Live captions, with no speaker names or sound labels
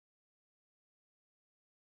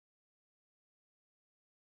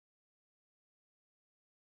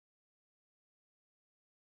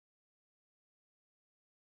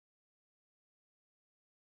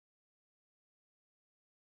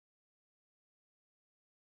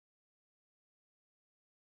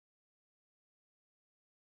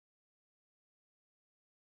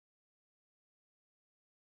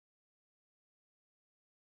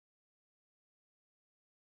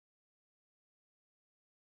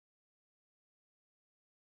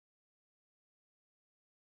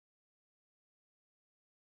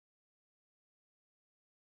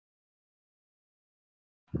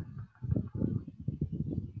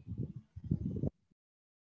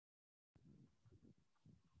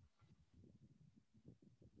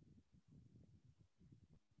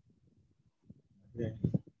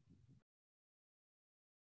Amen.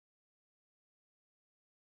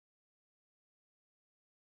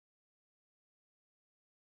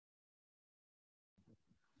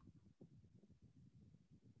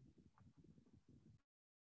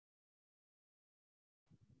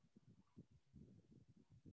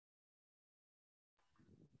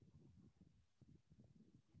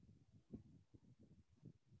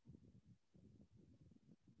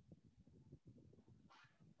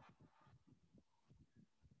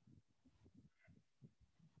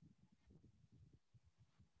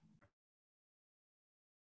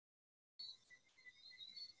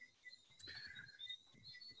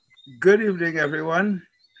 Good evening, everyone.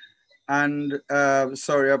 And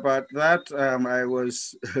sorry about that. I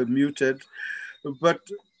was muted. But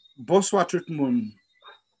bonsoir tout le monde.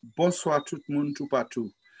 Bonsoir tout le monde tout partout.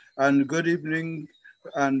 And good evening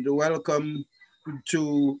and welcome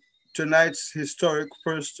to tonight's historic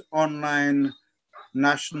first online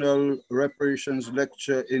National Reparations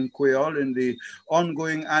Lecture in Creole in the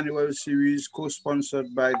ongoing annual series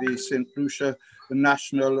co-sponsored by the St. Lucia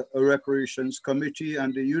National Reparations Committee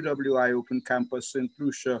and the UWI Open Campus St.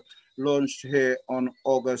 Lucia, launched here on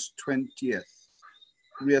August 20th.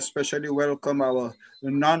 We especially welcome our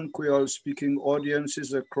non-Creole speaking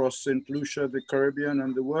audiences across St. Lucia, the Caribbean,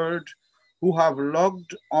 and the world who have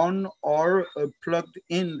logged on or plugged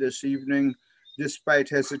in this evening despite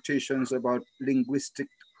hesitations about linguistic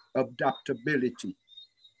adaptability.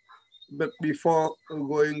 But before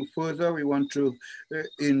going further, we want to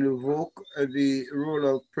invoke the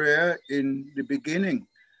role of prayer in the beginning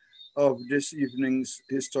of this evening's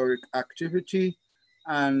historic activity.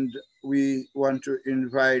 And we want to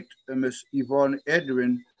invite Ms. Yvonne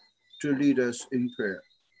Edwin to lead us in prayer.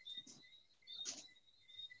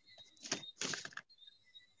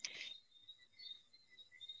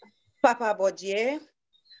 Papa Bodje,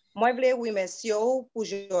 moi vle oui monsieur pour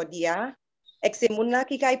jodia, ek se moun la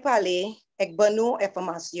ki kay pale, ek ban nou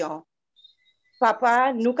information. Papa,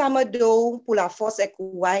 nou kamado pour la force ek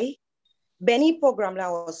ouay, beni program la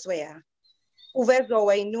oswea. Ouve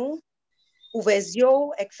zowe nou, ouve zyo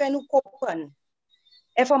ek fe nou kopan.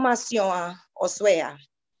 Information a oswea.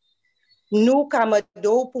 Nou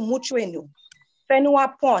kamado pour mouchwe nou. Fe nou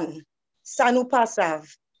apon, sa nou pasav,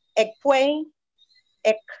 ek point,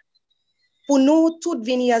 ek pour nous tout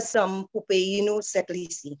venir ensemble pour payer nous cette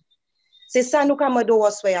liste. C'est ça nous comme do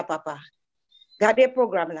oswea papa. Gardez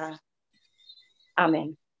programme là.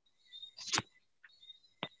 Amen.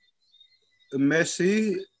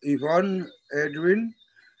 Merci, Yvonne, Edwin.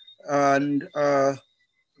 And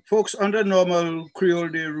folks, under normal Creole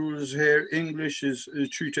Day rules here, English is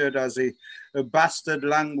treated as a bastard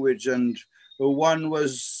language, and one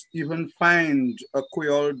was even fined a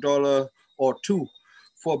Creole dollar or two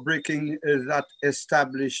for breaking that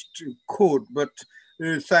established code. But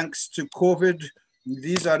thanks to COVID,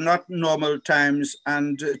 these are not normal times,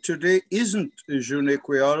 and today isn't Journée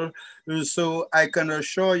Creole. So I can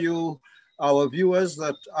assure you, our viewers,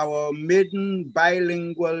 that our maiden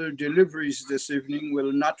bilingual deliveries this evening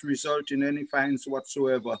will not result in any fines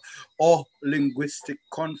whatsoever, or linguistic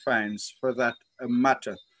confines for that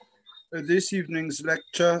matter. This evening's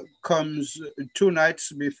lecture comes 2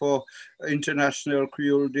 nights before International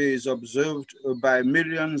Creole Day is observed by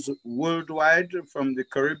millions worldwide, from the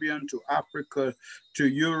Caribbean to Africa to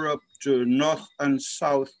Europe to North and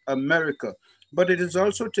South America. But it is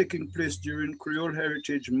also taking place during Creole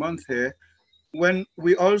Heritage Month here, when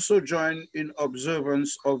we also join in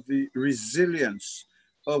observance of the resilience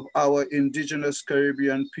of our indigenous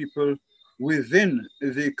Caribbean people within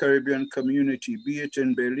the Caribbean community, be it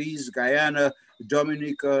in Belize, Guyana,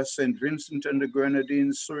 Dominica, St. Vincent and the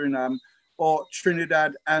Grenadines, Suriname, or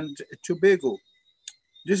Trinidad and Tobago.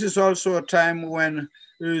 This is also a time when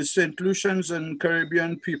St. Lucians and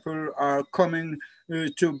Caribbean people are coming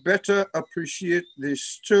to better appreciate the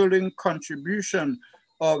sterling contribution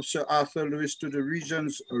of Sir Arthur Lewis to the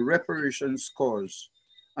region's reparations cause,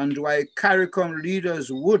 and why CARICOM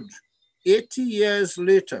leaders would, 80 years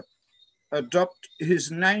later, adopt his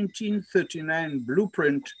 1939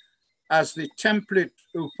 blueprint as the template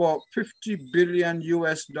for 50 billion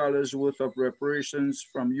US dollars worth of reparations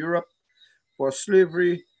from Europe for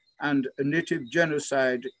slavery and native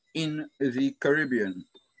genocide in the Caribbean.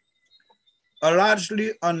 A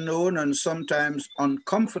largely unknown and sometimes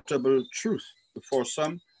uncomfortable truth for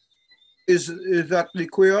some is that the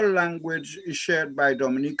Creole language is shared by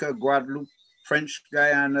Dominica, Guadeloupe, French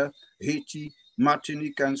Guiana, Haiti,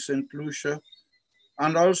 Martinique, and St. Lucia,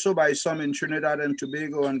 and also by some in Trinidad and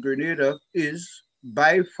Tobago and Grenada, is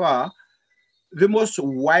by far the most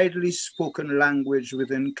widely spoken language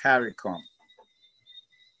within CARICOM.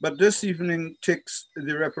 but this evening takes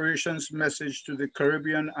the reparations message to the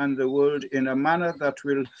Caribbean and the world in a manner that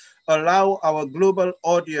will allow our global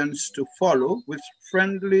audience to follow with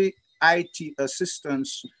friendly IT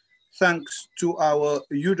assistance, thanks to our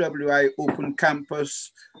UWI Open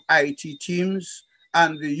Campus IT teams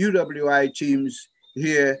and the UWI teams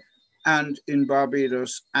here and in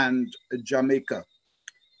Barbados and Jamaica.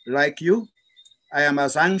 Like you, I am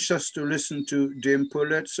as anxious to listen to Dame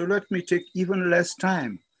Paulette, so let me take even less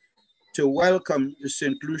time to welcome the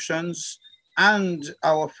St. Lucians and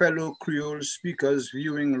our fellow Creole speakers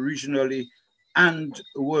viewing regionally and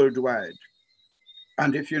worldwide.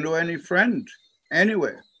 And if you know any friend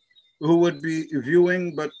anywhere who would be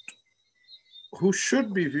viewing but who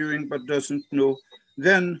should be viewing but doesn't know,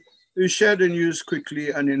 then we share the news quickly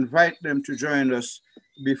and invite them to join us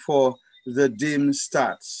before the dim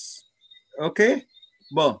starts. Okay?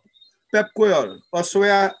 Bon, pep Creole,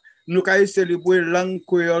 oswea nous ka célébrer langue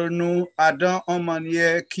créole nous adan en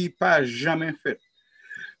manière qui pas jamais fait.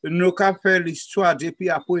 Nous ka fait l'histoire depuis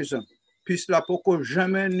à présent. Puis la poko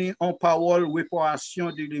jamais ni en parole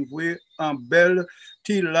réparation délivrée en belle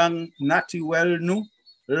ti langue naturelle nous,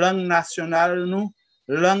 langue nationale nous,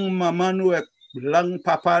 langue maman nous, langue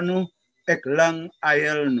papa nous, et langue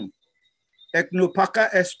aïel nous. Et nous pas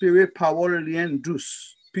qu'à espérer parole lien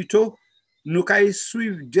douce. Plutôt, nous qu'à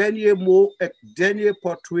suivre dernier mot et dernier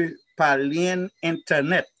portrait par lien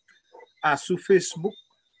internet à sur Facebook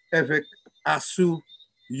avec à sur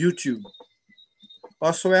YouTube.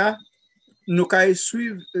 Ensuite, nous qu'à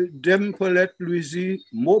suivre Dame Paulette Louisie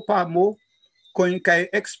mot par mot qu'on qu'à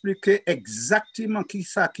expliquer exactement qui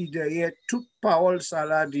ça qui derrière toute parole ça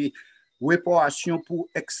là dit réparation pour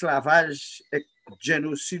esclavage et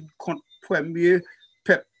génocide contre premier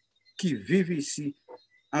peuple qui vivent ici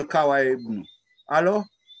en Caraïbes. Alors,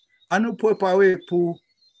 à nous préparer pour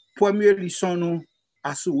première leçon nous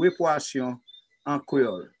à sous réparation en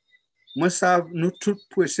créole. Moi, ça, nous tous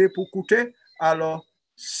pressés pour écouter, alors,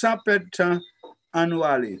 sans perdre de temps, à nous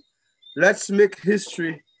aller. Let's make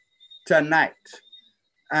history tonight.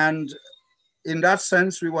 And in that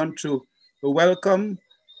sense, we want to welcome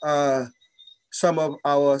some of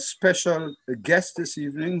our special guests this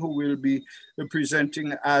evening who will be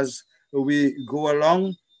presenting as we go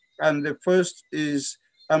along. And the first is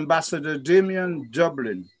Ambassador Damian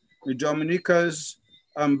Dublin, Dominica's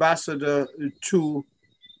ambassador to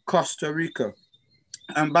Costa Rica.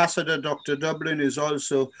 Ambassador Dr. Dublin is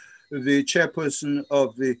also the chairperson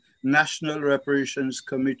of the National Reparations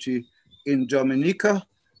Committee in Dominica,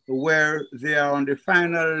 where they are on the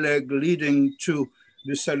final leg leading to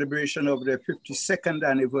the celebration of their 52nd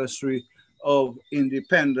anniversary of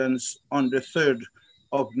independence on the 3rd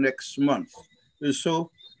of next month.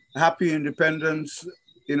 So happy independence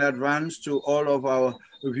in advance to all of our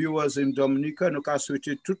viewers in Dominica. Nous avons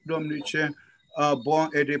souhaité tout Dominicien bon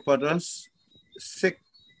indépendance,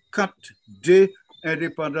 52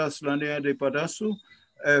 indépendance, l'année indépendance,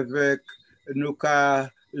 avec nous avons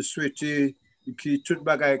souhaité que tout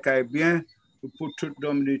bagaille aille bien pour tout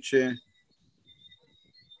Dominicien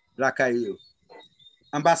la caillou.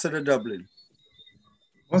 Ambassador Dublin.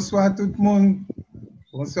 Bonsoir tout le monde.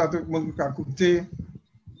 Bonsoir tout le monde qui a écouté.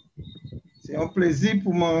 C'est un plaisir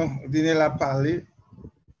pour moi de venir la parler.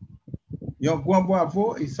 Un grand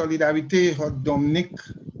bravo et solidarité à Dominique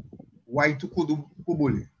Waitoukou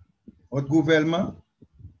Koubole, notre gouvernement,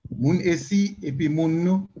 moun ici et puis moun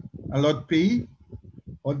nous dans l'autre pays,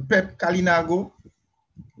 notre peuple Kalinago,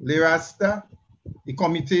 les Rasta et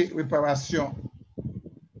comité réparation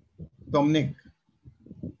Dominique.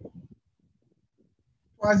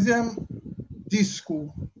 Troisième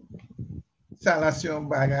discours, salation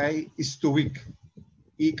bagaille historique.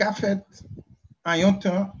 Et qu'a fait en un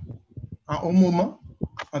temps, en un moment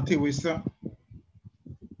intéressant,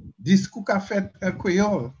 discours qu'a fait un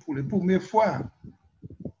créole pour la première fois.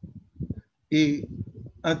 Et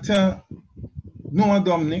en temps, nous en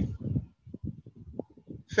Dominique,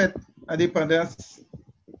 fête indépendance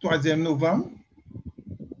 3e novembre,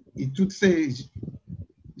 et tous ces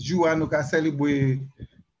jours, nous avons célébré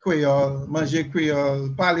créole, manger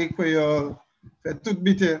créole, parler créole, faire tout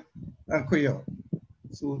bite en créole.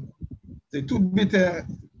 So, c'est tout bite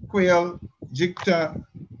créole, jusqu'à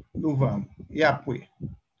novembre et après.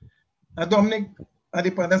 En Dominique,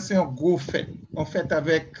 l'indépendance, c'est un gros fait. On fait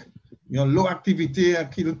avec une longue activité, un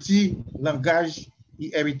culture, langage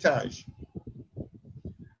et héritage.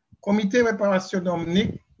 Comité réparation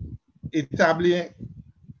Dominique, établi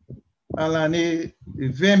en l'année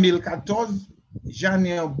 2014, j'en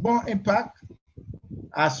ai un bon impact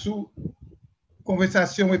à sous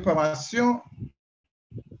conversation, réparation,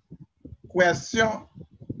 création,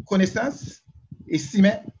 connaissance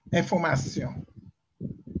estimer information.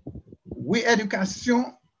 Oui,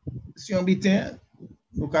 éducation, si on bitin,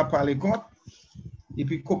 nous avons parlé compte, et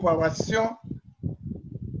puis coopération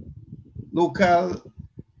locale,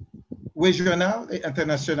 régionale et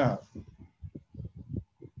internationale.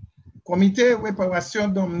 Comité réparation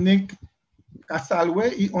Dominique a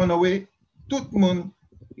salué et honoré tout le monde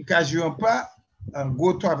qui a joué pas un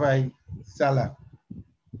gros travail ça là.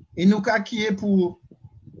 Et nous avons qui est pour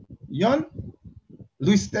Yon,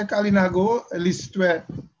 Lucia Kalinago, l'histoire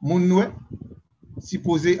Mounoué,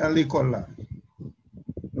 supposé à l'école là.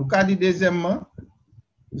 Nous avons dit deuxièmement,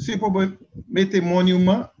 c'est pour mettre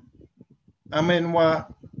monument en mémoire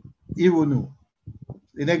Ironou.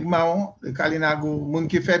 Les nègres marrons, le Kalinago, monde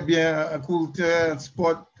qui fait bien, culture,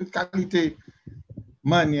 sport, toute qualité,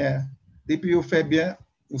 manière. Depuis vous fait bien,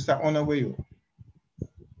 nous ça on envoie.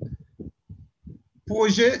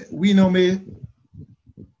 Projet, oui, nommé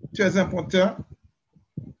très important.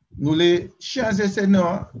 Nous les changer ces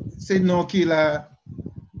noms qui là,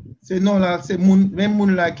 ces noms là, c'est même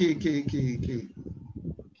monde là qui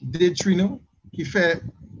détruit nous, qui fait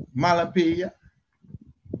mal au pays.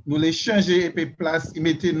 Nous les changer et puis place, et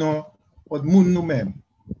mettez nos autres monde nous-mêmes.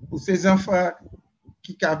 Pour ces enfants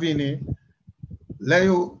qui viennent, là,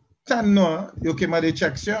 tant non, ils ont des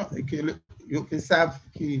actions et qu'ils savent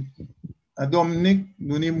qu'en Dominique,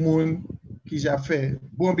 nous sommes des gens qui ont fait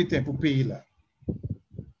bon bitin pour le pays là.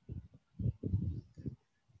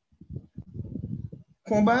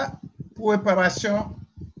 Combat pour réparation,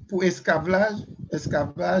 pour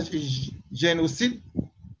esclavage et génocide,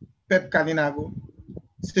 peuple Kalinago,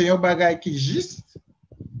 c'est un bagage qui est juste,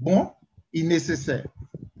 bon et nécessaire.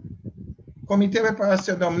 Comité de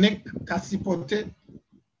réparation Dominique a supporté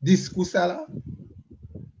discours ça là.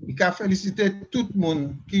 Il a félicité tout le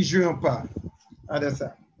monde qui joue pas à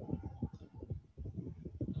ça.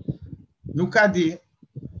 Nous avons dit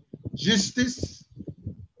justice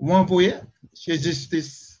ou envoyé, c'est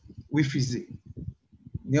justice refusée.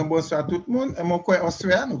 Bonsoir à tout le monde. Et mon coin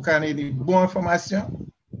Australia, nous avons des bonnes informations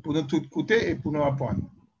pour nous tous écouter et pour nous apprendre.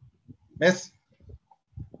 Merci.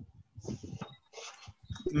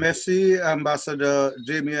 Merci, Ambassador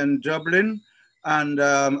Damien Dublin. And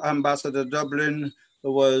Ambassador Dublin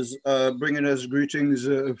was bringing us greetings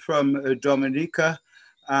from Dominica.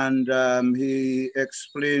 And he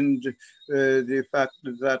explained the fact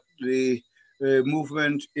that the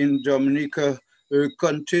movement in Dominica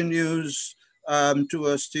continues to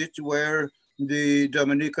a state where the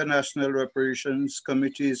Dominica National Reparations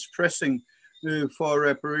Committee is pressing for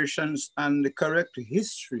reparations and the correct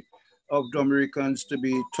history of Dominicans to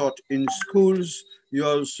be taught in schools. You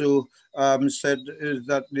also said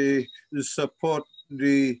that they support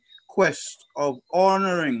the quest of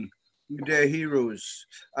honoring their heroes,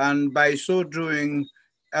 and by so doing,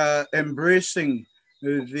 embracing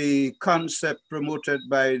the concept promoted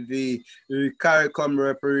by the CARICOM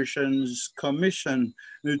Reparations Commission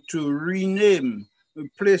to rename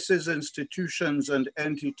places, institutions, and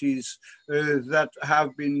entities that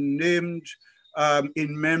have been named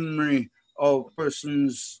in memory of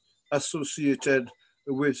persons associated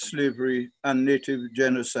with slavery and native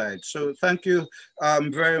genocide. So thank you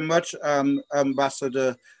very much,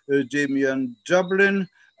 Ambassador Damien Dublin.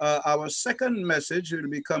 Our second message will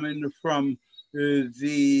be coming from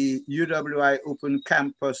the UWI Open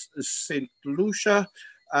Campus St. Lucia,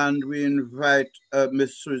 and we invite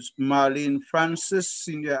Mrs. Marlene Francis,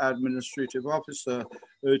 Senior Administrative Officer,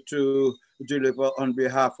 to deliver on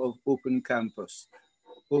behalf of Open Campus.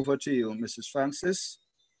 Over to you, Mrs. Francis.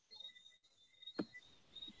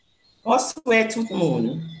 Bonsoir tout le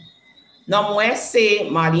monde. Non, moi, c'est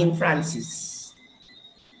Marlene Francis.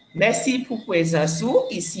 Merci pour présence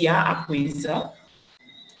ici à présent.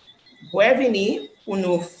 Bienvenue pour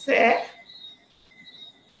nous faire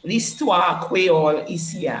l'histoire créole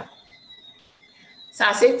ici.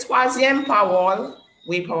 Ça, c'est troisième parole,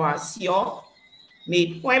 réparation,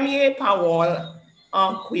 mes premières paroles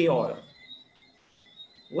en créole.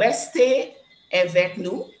 Restez avec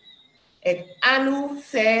nous et à nous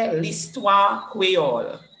faire l'histoire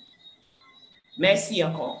créole. Merci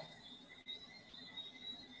encore.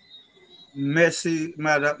 Merci,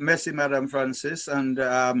 Madam Francis. And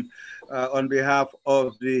on behalf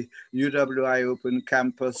of the UWI Open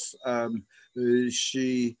Campus,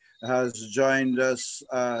 she has joined us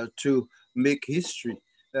to make history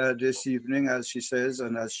this evening, as she says,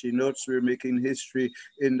 and as she notes, we're making history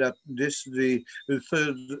in that the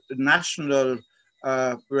third national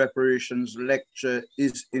reparations lecture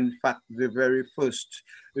is in fact the very first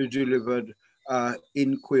delivered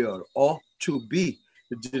in Creole, or to be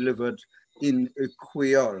delivered in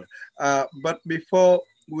Creole. But before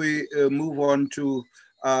we move on to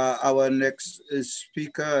our next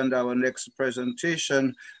speaker and our next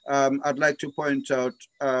presentation, I'd like to point out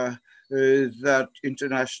that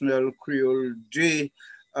International Creole Day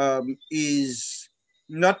is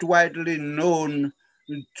not widely known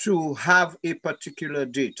to have a particular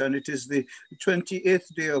date, and it is the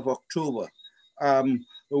 28th day of October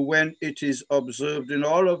when it is observed in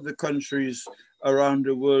all of the countries around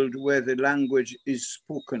the world where the language is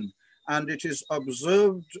spoken. And it is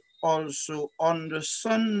observed also on the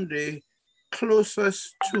Sunday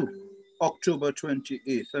closest to October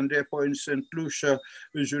 28th. And therefore in St. Lucia,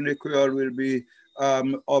 the Journée Creole will be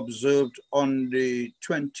observed on the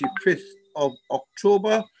 25th of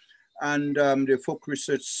October. And the Folk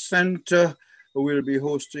Research Center will be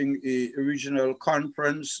hosting a regional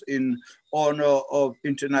conference in honor of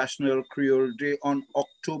International Creole Day on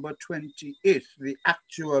October 28th, the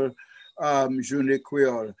actual Journée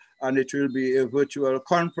Creole. And it will be a virtual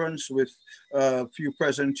conference with a few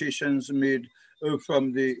presentations made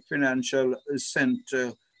from the Financial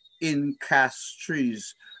Center in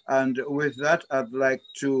Castries. And with that, I'd like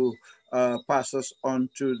to pass us on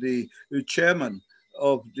to the chairman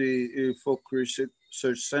of the Folk Research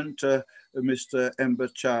Center, Mr.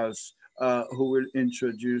 Embert Charles, who will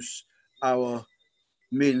introduce our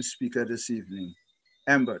main speaker this evening.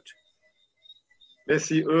 Embert.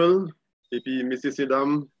 Merci Earl, et puis messieurs et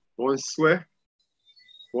dames, bonsoir.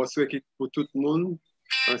 Bonsoir pour tout le monde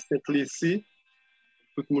en Saint-Lucie,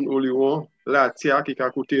 tout le monde au Lyon, la tia qui a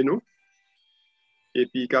côté nous. Et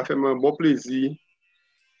puis qui a fait un bon plaisir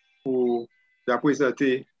pour la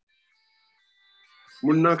présenter.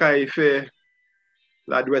 Moun nan ka fait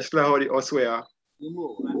l'adresse là de Oswea.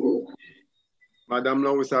 Madame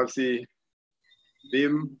là, vous savez, c'est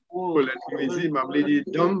Bim pour la Tunisie, m'a dit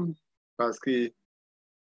dom parce que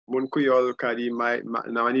mon Creole ka di na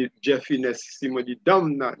mani Jeffines si mo di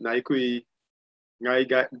dom na ikoy ngay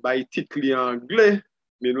bay titre en anglais,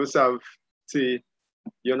 mais nous savons c'est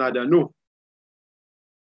y en a dans nous.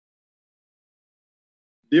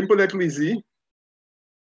 Bim pour la Tunisie,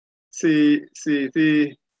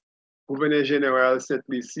 c'était gouverneur général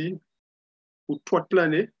Saint-Lucie pour 3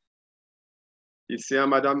 années. Et c'est une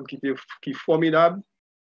madame qui est formidable.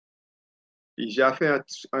 Et j'ai fait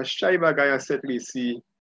un chai bagay en Saint-Lucie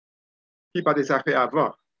qui pas déjà fait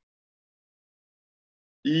avant.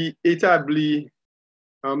 Il établit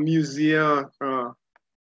un musée en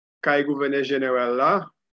gouverneur général là,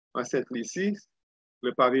 en Saint-Lucie,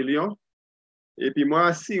 le pavillon. Et puis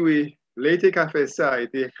moi, si oui, l'été qu'a fait ça, il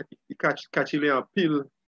catchilé en pile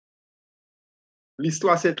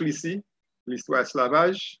l'histoire Saint-Lucie, l'histoire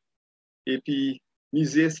esclavage. Et puis,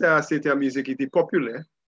 musée, ça, c'était un musée qui était populaire.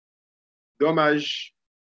 Dommage,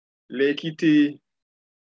 l'équité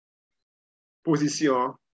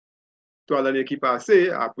position, toi l'année qui passait,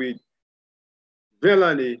 après 20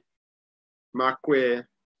 années, ma quoi,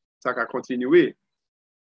 ça a continué.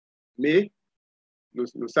 Mais,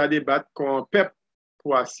 nous ça débattre qu'on peuple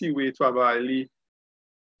pour assurer toi va aller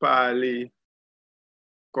parler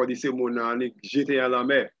quand il s'est mon année jeter à la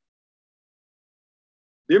mer.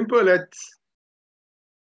 Dimpolette,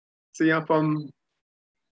 c'est une femme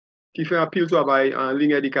qui fait un pile travail en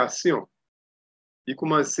ligne d'éducation. Il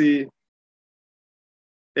commence à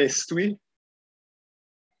instruire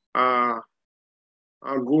en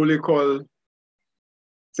gros l'école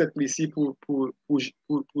Saint-Lucie pour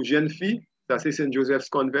jeunes filles, ça c'est Saint Joseph's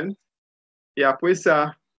Convent. Et après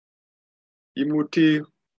ça, il montait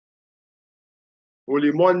au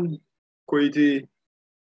Limon, qui était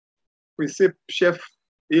chef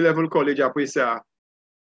A-Level College. Après ça,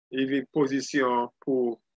 il avait position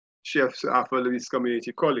pour chef à Louis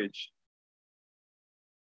Community College.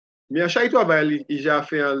 Mais à chaque fois, il a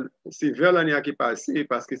fait c'est vers l'année qui est passée,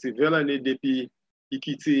 parce que c'est vers l'année depuis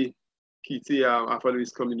qu'il quitté à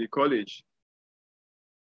Louis Community College.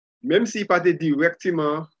 Même s'il pas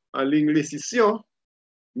directement en ligne récession,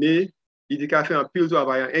 mais il a fait un pile de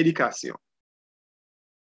travail en éducation.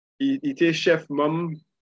 Il était chef membre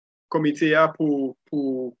comité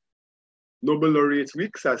pour Nobel Laureate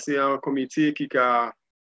Week. Ça, c'est un comité qui a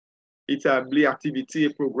établi activités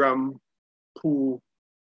et programmes pour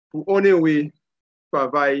honorer le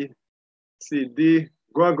travail. C'est des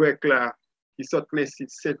grands grecs là qui sortent de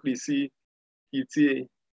l'Institut Saint-Lucie, qui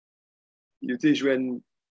étaient joués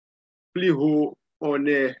plus haut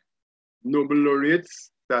honneur Nobel Laureate.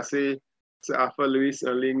 Ça, c'est Arthur Lewis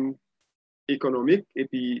en ligne économique et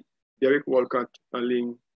puis Derek Walcott en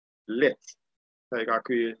ligne lettres, c'est-à-dire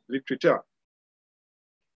que littérature.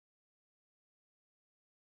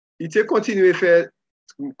 Il a continué à faire,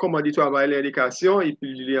 comment dit, travail l'éducation et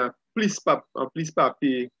puis il y a plus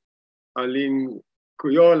papier en ligne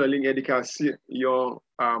Creole, ligne éducation,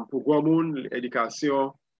 pour grand monde,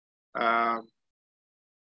 éducation,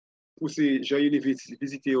 pour ces gens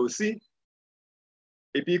visiter aussi.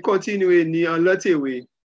 Et puis continuer ni en l'autre oui,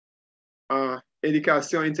 en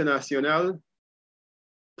éducation internationale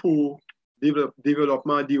pour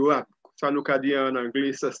développement durable. Ça nous dit en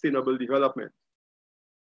anglais sustainable development.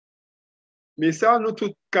 Mais ça, nous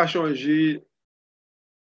tout qu'à changer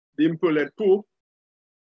d'impolet pour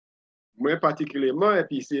moi particulièrement, et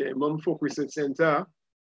puis c'est mon focus center,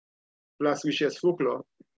 place richesse folklore.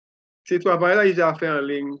 C'est travail là, il a fait en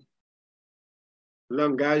ligne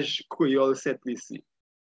langage créole cette ici.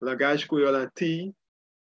 Langage créole anti,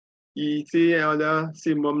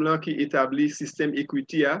 c'est même là qui établit système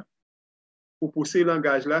equity pour pousser le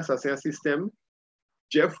langage là, ça c'est un système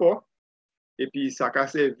très fort. Et puis ça a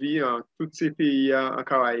servi en tous ces pays en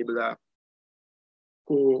Caraïbes là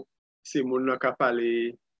pour ces gens là qui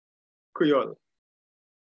parlent créole.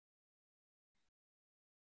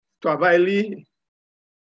 Travail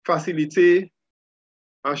facilité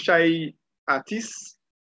en chaque artiste,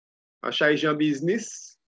 en chaque gens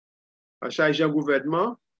business, en chaque gens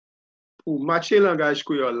gouvernement pour matcher le langage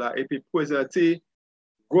créole là et puis présenter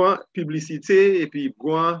grande publicité et puis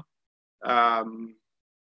grande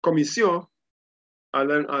commission en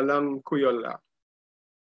langue créole là.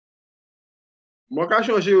 Moi, j'ai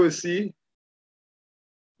changé aussi,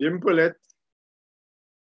 je me peux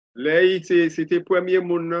c'était le premier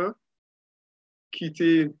monde qui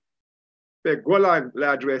était fait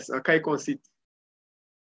l'adresse en quelque site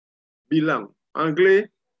bilingue,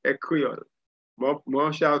 anglais et créole. Moi,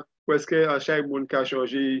 presque à chaque monde qui a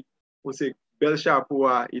changé pour ces belles chapeaux,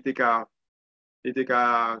 il était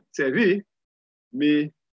servi,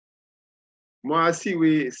 mais moi, si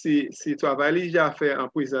oui, si travail que j'ai fait en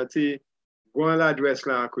présenter l'adresse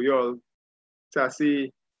là en créole, ça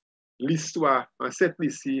c'est l'histoire en cette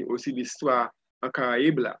ici, aussi l'histoire en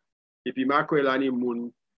Caraïbes là. Et puis, Marco et l'année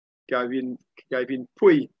moun qui a vu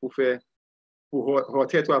pour faire, pour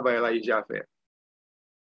rentrer travail là, il a fait.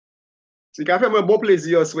 C'est qu'a fait un bon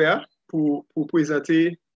plaisir ce soir pour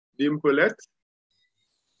présenter des Paulette,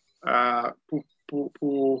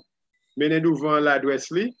 pour mener devant l'adresse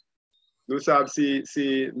là. Nous savons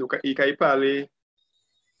c'est nous il a parlé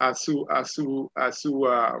à sous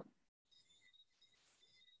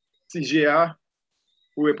TGA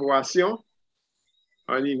pour réparation.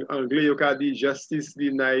 En anglais, il a dit justice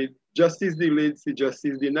denied, justice delayed, c'est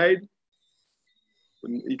justice denied.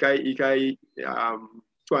 Il a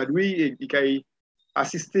traduit et il a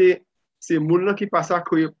assisté ces gens qui passent à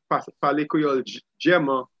parler créole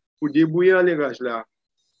germain pour débrouiller le langage là,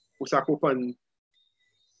 pour ça comprendre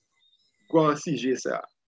grand sujet ça.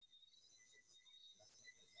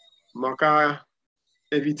 Je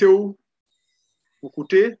invité vous pour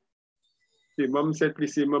écouter. C'est même cette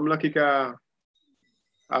même là qui a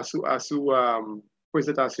sous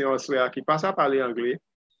présentation qui passe à parler anglais,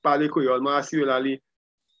 parler créole, mais assuré là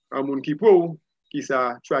un monde qui pour qui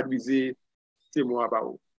ça traduisait c'est moi ba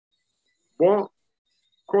ou. Bon,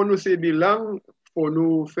 quand nous c'est bilingue, faut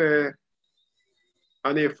nous faire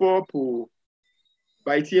un effort pour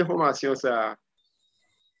bâtir information ça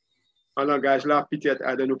en langage là peut-être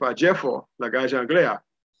à nous pas très fort, langage anglais.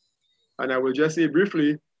 And I will just say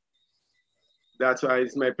briefly that's why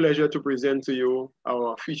it's my pleasure to present to you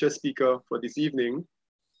our featured speaker for this evening,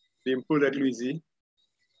 the Paulette Lucia,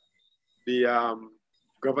 the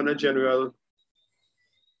Governor General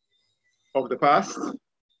of the past,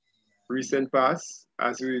 recent past,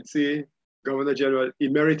 as we would say, Governor General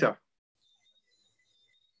Emerita.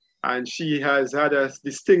 And she has had a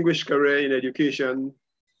distinguished career in education,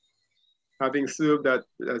 having served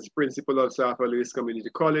as principal of South Louis Community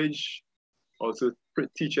College, also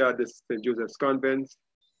teacher at the St. Joseph's Convent.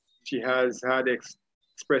 She has had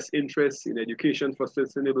expressed interest in education for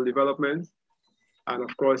sustainable development. And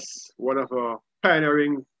of course, one of her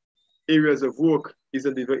pioneering areas of work is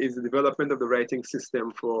the development of the writing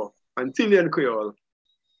system for Antillean Creole,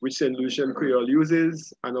 which St. Lucian Creole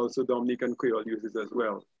uses, and also Dominican Creole uses as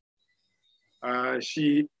well.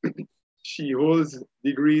 She holds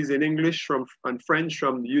degrees in English and French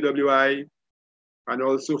from the UWI, and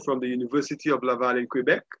also from the University of Laval in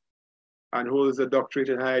Quebec, and holds a doctorate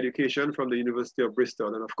in higher education from the University of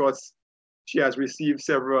Bristol. And of course, she has received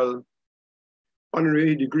several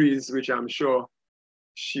honorary degrees, which I'm sure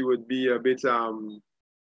she would be a bit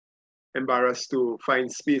embarrassed to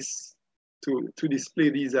find space to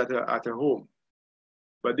display these at her home.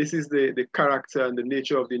 But this is the character and the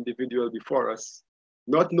nature of the individual before us,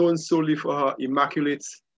 not known solely for her immaculate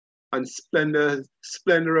and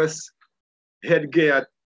splendorous headgear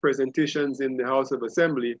presentations in the House of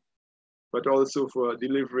Assembly, but also for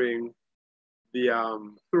delivering the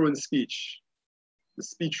throne speech, the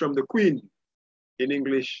speech from the Queen in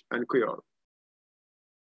English and Creole.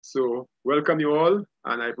 So, welcome you all,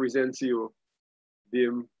 and I present to you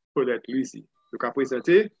Dame Paulette Louisie. Je vais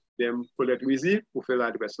présenter Dame Paulette Louisie pour faire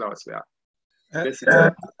l'adresse là aussi.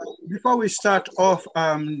 Before we start off,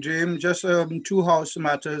 James, just 2 house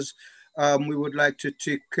matters we would like to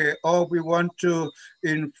take care of. We want to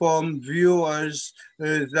inform viewers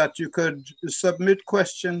that you could submit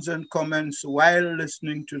questions and comments while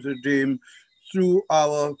listening to the Dame through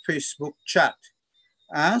our Facebook chat.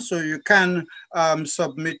 So you can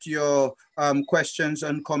submit your questions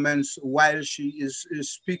and comments while she is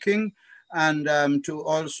speaking. And to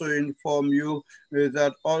also inform you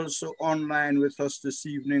that also online with us this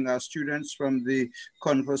evening are students from the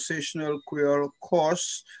Conversational Creole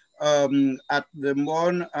course at the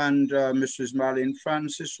Mon, and Mrs. Marlene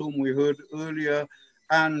Francis, whom we heard earlier,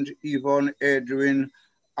 and Yvonne Edwin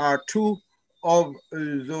are 2 of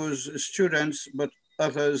those students, but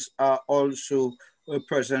others are also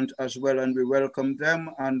present as well, and we welcome them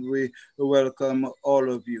and we welcome all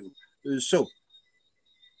of you. So,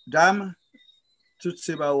 Dame, tout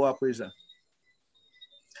se ba ou apresa.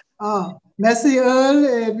 Merci Earl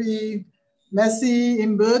et puis merci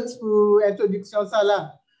Imbert pour l'introduction ça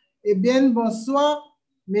là. Eh bien, bonsoir,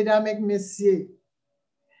 mesdames et messieurs.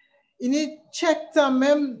 Il est check quand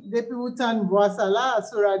même depuis vous t'en voir ça là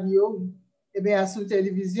sur radio, et bien sur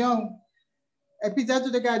télévision. Et puis t'as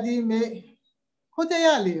tout dit, mais côté y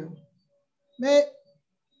aller, mais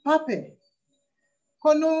papa,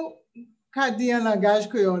 quand nous qu'a dit un langage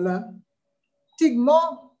créole là,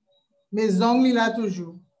 tigement, mes ongles là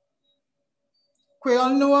toujours.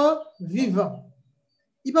 Créole noir vivant.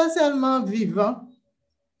 Il pas seulement vivant,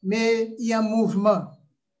 mais il y a un mouvement.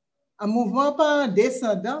 Un mouvement pas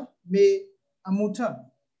descendant, mais un montant.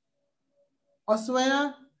 En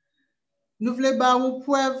soi, nous voulons voir une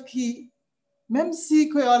preuve qui, même si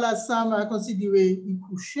Créole ensemble a considéré y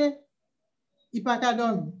coucher, il pas qu'à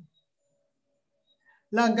dormir.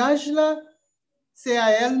 Langage là, c'est à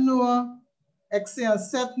elle nous, et c'est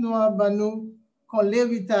ancêtre nous, ben nous, qu'on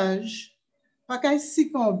l'héritage, pas qu'à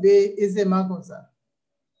succomber aisément comme ça.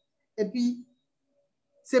 Et puis,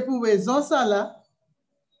 c'est pour raison ça là,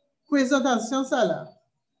 présentation ça là,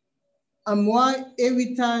 à moi,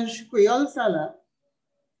 héritage créole ça là,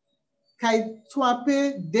 qu'aille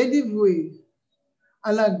trompé délivrer,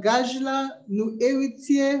 en langage là, nous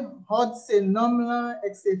héritiers, hors ces noms là,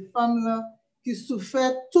 et ces femmes là, qui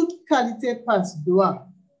souffrent toute qualité passe-droit,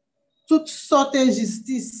 toutes sortes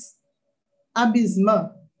d'injustice,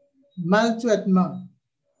 abusement, maltraitement,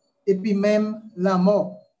 et puis même la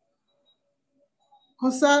mort.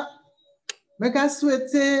 Comme ça, je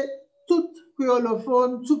souhaite tout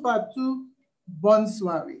créolophone, tout partout, bonne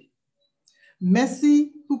soirée.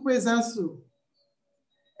 Merci pour présence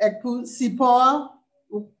et pour support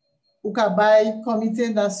au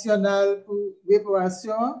Comité national pour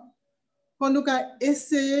réparation, pour nous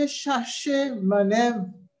essayer de chercher manœuvre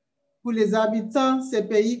pour les habitants de ces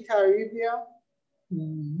pays caribéens,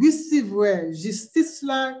 recevoir justice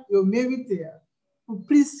là, ils méritent. Pour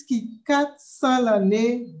plus que 400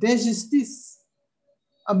 années d'injustice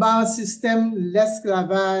en bas un système de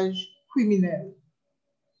l'esclavage criminel.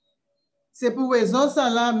 C'est pour raison ça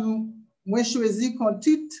là, moi choisi comme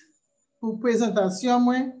titre pour présentation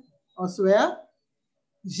moi en soit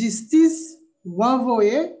justice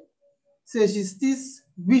renvoyée, c'est justice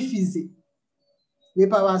refusée.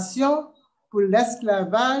 Réparation pour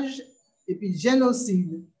l'esclavage et puis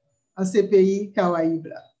génocide en ces pays caraïbes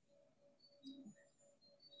là.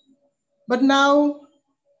 But now,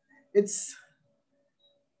 it's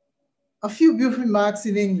a few brief remarks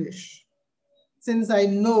in English, since I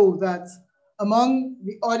know that among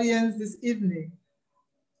the audience this evening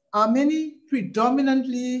are many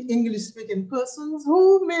predominantly English-speaking persons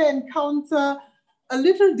who may encounter a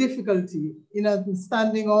little difficulty in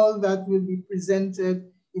understanding all that will be presented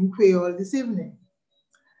in Creole this evening.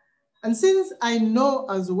 And since I know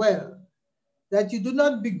as well that you do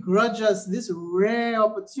not begrudge us this rare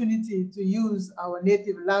opportunity to use our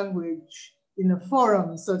native language in a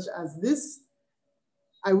forum such as this,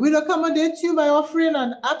 I will accommodate you by offering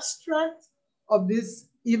an abstract of this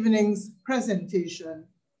evening's presentation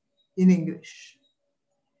in English.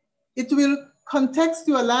 It will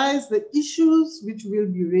contextualize the issues which will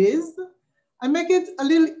be raised and make it a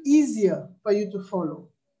little easier for you to follow.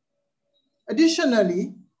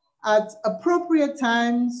 Additionally, at appropriate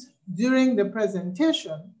times during the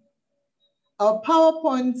presentation, our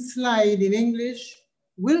PowerPoint slide in English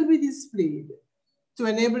will be displayed to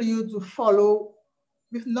enable you to follow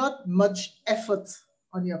with not much effort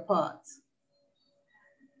on your part.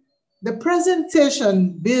 The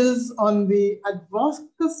presentation builds on the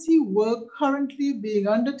advocacy work currently being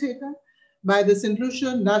undertaken by the St.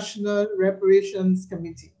 Lucia National Reparations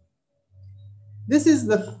Committee. This is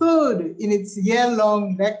the third in its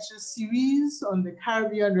year-long lecture series on the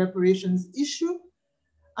Caribbean reparations issue,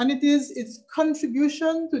 and it is its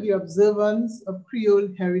contribution to the observance of Creole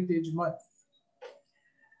Heritage Month.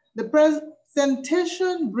 The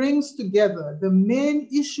presentation brings together the main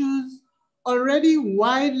issues already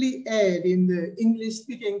widely aired in the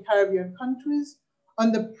English-speaking Caribbean countries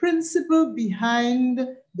on the principle behind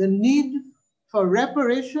the need for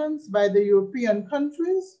reparations by the European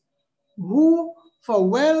countries who, for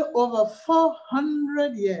well over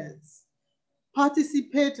 400 years,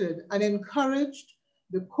 participated and encouraged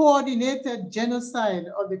the coordinated genocide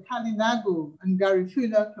of the Kalinago and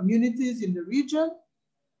Garifuna communities in the region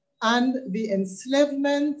and the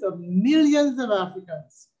enslavement of millions of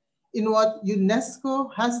Africans in what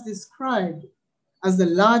UNESCO has described as the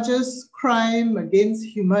largest crime against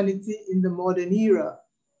humanity in the modern era,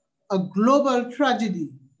 a global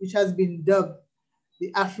tragedy which has been dubbed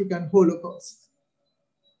the African Holocaust.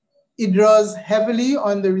 It draws heavily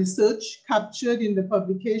on the research captured in the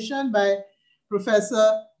publication by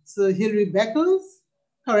Professor Sir Hilary Beckles,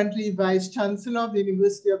 currently Vice Chancellor of the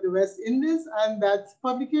University of the West Indies, and that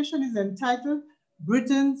publication is entitled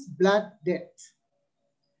Britain's Black Debt.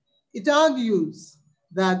 It argues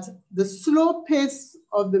that the slow pace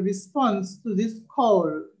of the response to this call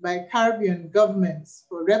by Caribbean governments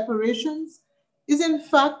for reparations is in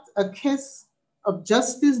fact a case of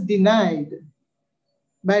justice denied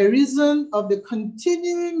by reason of the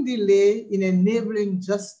continuing delay in enabling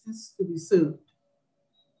justice to be served.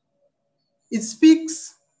 It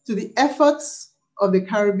speaks to the efforts of the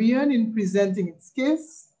Caribbean in presenting its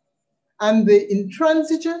case and the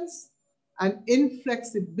intransigence and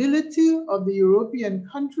inflexibility of the European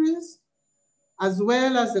countries, as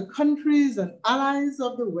well as the countries and allies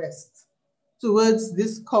of the West towards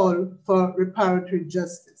this call for reparatory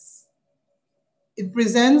justice. It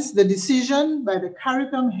presents the decision by the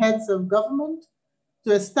CARICOM heads of government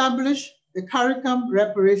to establish the CARICOM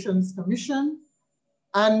Reparations Commission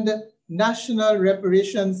and national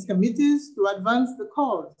reparations committees to advance the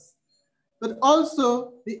cause, but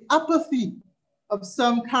also the apathy of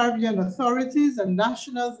some Caribbean authorities and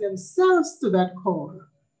nationals themselves to that call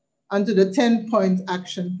and to the 10-point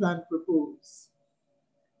action plan proposed.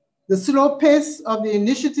 The slow pace of the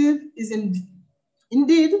initiative is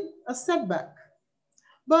indeed a setback,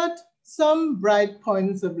 but some bright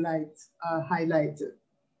points of light are highlighted.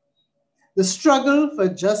 The struggle for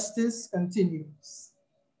justice continues.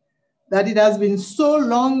 That it has been so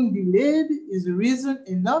long delayed is reason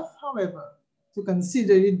enough, however, to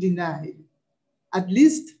consider it denied, at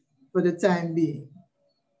least for the time being.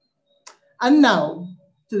 And now,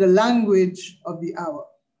 to the language of the hour.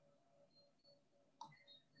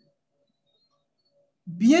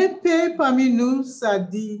 Bien peu parmi nous, ça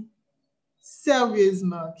dit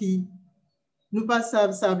sérieusement qui nous pas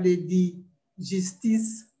savent ça veut dire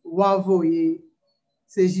justice ou envoyer,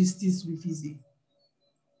 c'est justice refusée.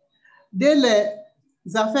 Dès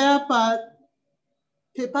les affaires pas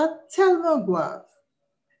tellement graves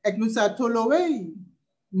et que nous ça toléré,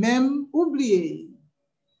 même oublié.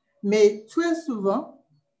 Mais très souvent,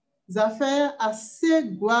 les affaires assez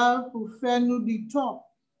graves pour faire nous du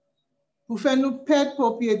tort, pour faire nous perdre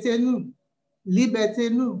propriété nous, liberté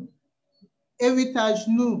nous, héritage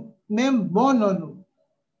nous, même bon nous.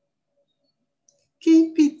 Qui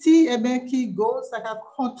petit, eh bien, qui go, ça va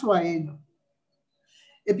contraire nous.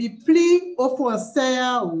 Et puis, plus offensé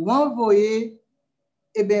ou envoyé,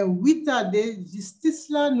 eh bien, oui, t'as des justice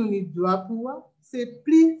là, nous n'y doit pour, c'est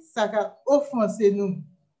plus ça va offenser nous.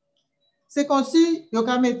 C'est comme si, yo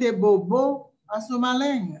ka mette bobo à son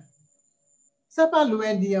malin. Ça pas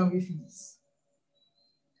loin d'y en refuse.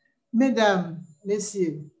 Mesdames,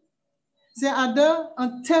 messieurs, c'est dans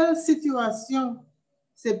une telle situation,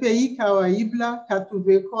 ces pays Caraïbes là, qu'a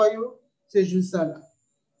trouvé koyo, c'est juste ça là.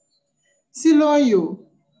 Selon yo,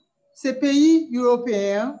 ces pays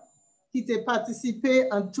européens qui ont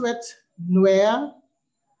participé en traite noire,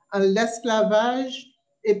 en l'esclavage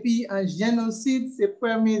et puis en génocide, ces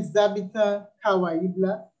premiers habitants Caraïbes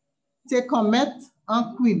là, te commettent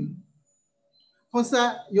un crime. Pour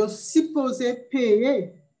ça, ils sont supposés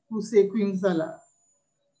payer pour ces crimes-là,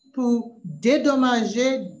 pour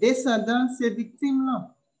dédommager les descendants de ces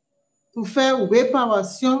victimes-là, pour faire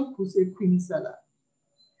réparation pour ces crimes-là.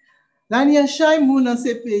 Là, il y a chaque monde dans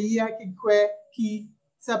ces pays qui croit que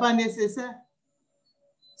ce n'est pas nécessaire.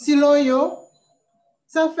 Sinon, yo,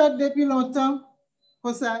 ça fait depuis longtemps,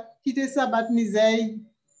 pour ça, quitter sa batte misère,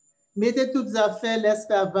 mettez toutes les affaires,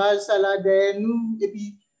 l'esclavage, ça là derrière nous, et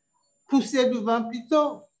puis pousser devant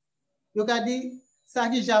plutôt. Yo ka dit, ça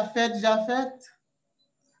qui j'ai fait, déjà fait.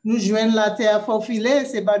 Nous joignons la terre faut filer,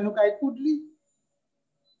 c'est pas nous qui écoute lui.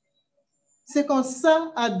 C'est comme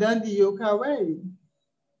ça à dans dit yo ka ouais.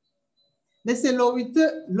 Mais c'est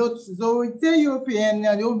l'autorité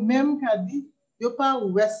européenne, yo même qui a dit, yo pas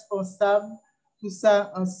responsable pour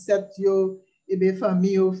ça, ancêtre yo, et bien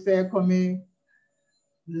famille yo fait comme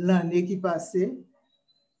l'année qui passait.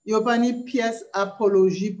 Yo pas ni pièce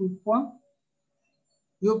apologie pour point.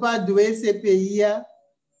 Yo pas doué ces pays,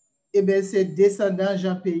 et bien c'est descendants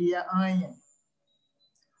Jean pays en rien.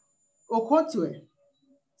 Au contraire,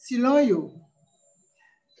 selon yo,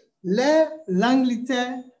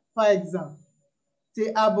 l'Angleterre, par exemple,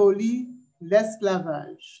 s'est aboli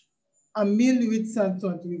l'esclavage en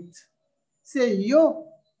 1838. C'est yo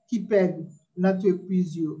qui perdent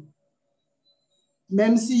l'entreprise yo.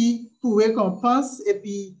 Même si pour récompense et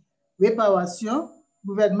puis réparation, le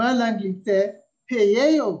gouvernement de l'Angleterre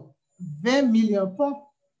payait 20 millions de pounds,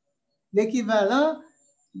 l'équivalent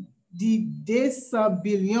de 200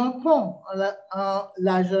 billions de pounds en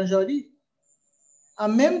l'argent aujourd'hui. En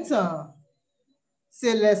même temps,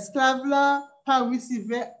 c'est l'esclave là pas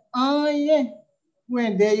recevé rien pour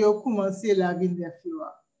aider à commencer la vie de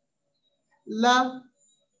Fiwa. Là,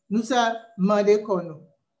 nous avons demandé qu'on nous.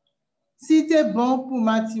 Si tu es bon pour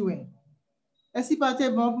Mathieu, est-ce que pas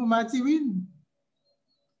bon pour Mathieu?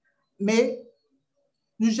 Mais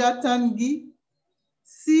nous attendons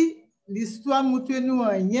si l'histoire montre nous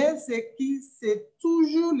rien, c'est que c'est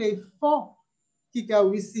toujours les forts qui ont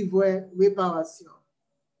reçu réparation.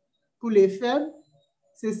 Pour les faibles,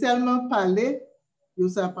 c'est seulement parler,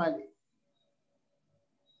 ils ont parlé.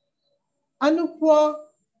 On nous prend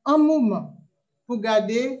un moment pour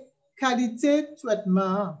garder qualité de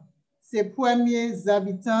traitement. Ces premiers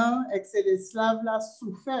habitants et ces esclaves là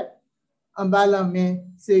souffert en bas la main,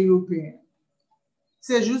 c'est européen.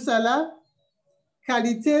 C'est juste ça là,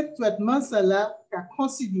 qualité de traitement ça là qu'a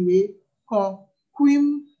considéré comme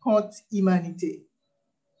crime contre l'humanité.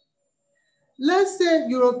 Là, c'est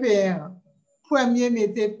européen, premier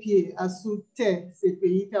mettait pied à sous terre ces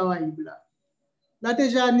pays Caraïbes là. Là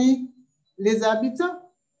déjà ni les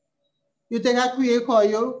habitants, ils ont créé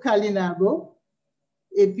Koyo, Kalinago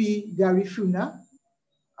et puis Garifuna,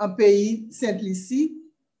 un pays Sainte-Lucie,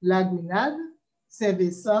 La Grenade,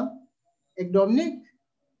 Saint-Vincent et Dominique.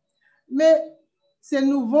 Mais ces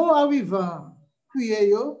nouveaux arrivants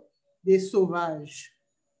créent des sauvages,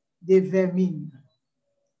 des vermines.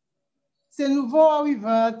 Ces nouveaux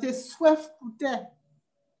arrivants te soif pour terre.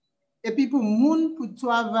 Et puis pour moun pour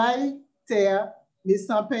travail terre, mais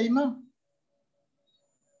sans paiement.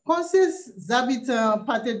 Quand ces habitants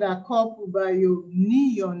pas d'accord pour bailler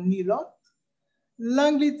ni yon ni l'autre,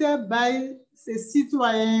 l'Angleterre baille ses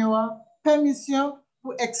citoyens permission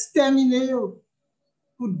pour exterminer,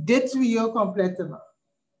 pour détruire complètement.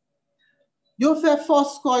 Yo fait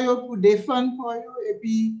force pour défendre et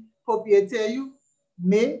puis propriétaire,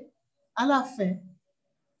 mais à la fin,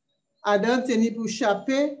 Adam tenu pour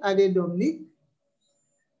échapper à des Dominiques.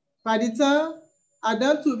 Par du temps,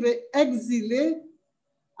 Adam trouvé exilé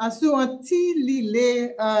à sur un petit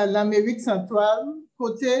île l'Amérique centrale,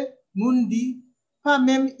 côté Mundi, pas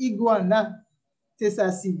même iguana, c'est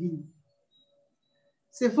sa civile.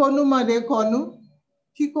 C'est faut nous demander nous,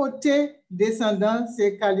 qui côté descendant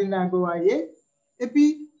c'est Kalinagoaye, et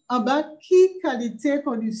puis en bas, qui qualité,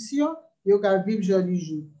 condition, yo ka vivre jour du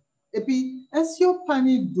jour. Et puis, est-ce qu'il n'y a pas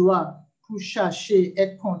de droit pour chercher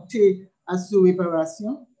et compter à sa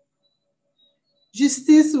réparation?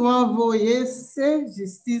 Justice renvoyée, c'est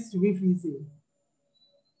justice refusée.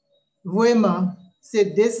 Vraiment, c'est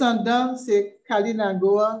descendant, c'est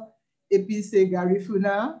Kalinagoa et puis c'est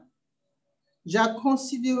Garifuna. J'ai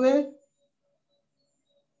considéré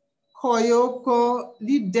comme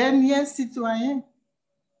les derniers citoyens,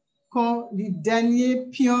 comme les derniers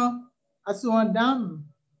pions à son dame.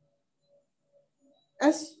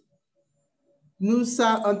 Est-ce que nous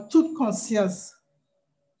sommes en toute conscience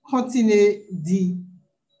continuer d'y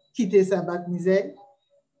quitter sa batte misère?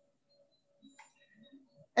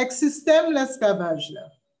 Ex-système l'esclavage là.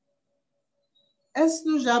 Est-ce que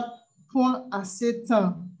nous avons assez de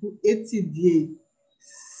temps pour étudier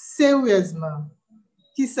sérieusement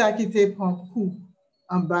qui ça qui te prend coup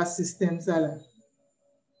en bas système ça là?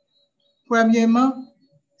 Premièrement,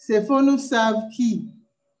 c'est faut nous savoir qui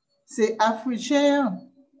c'est Africain,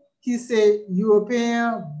 qui c'est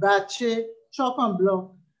Européen, bâché, choc en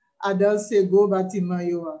bloc, à dans ces gros bâtiments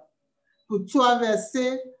pour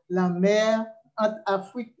traverser la mer entre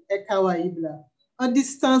Afrique et Caraïbes, en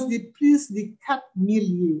distance de plus de 4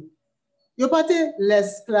 milliers. Yo pas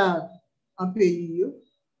l'esclave en pays yo.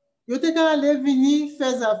 Yo te ka aller venir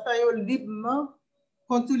faire affaire yo librement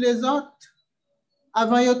contre tous les autres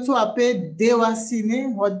avant yo trouver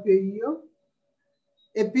déraciner votre pays yo.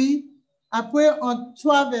 Et puis après on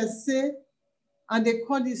traversé en des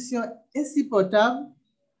conditions insupportables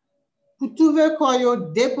pour trouver quoi yo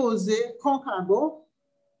déposer Concabo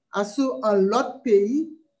à sous un autre pays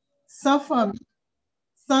sans famille,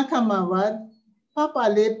 sans camarades, pas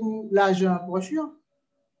parler pour l'argent proche.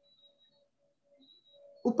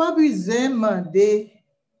 Ou pas besoin de demander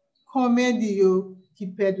combien de yo qui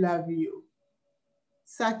perdent la vie.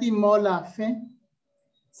 Ça qui mort la faim,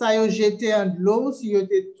 ça yo jeté en l'eau si yo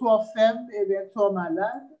était trop faible et bien trop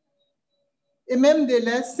malade. Et même de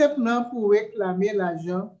l'air simplement pour réclamer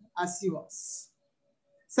l'argent assurance.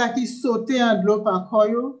 Ça qui sautait en l'eau par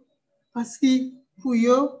koyo, parce que pour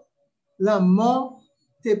yo, la mort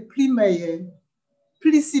est plus meilleure,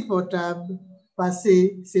 plus supportable, parce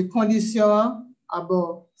que ces conditions à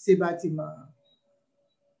bord ces bâtiments.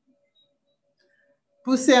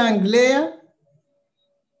 Pour ces Anglais,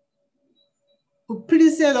 pour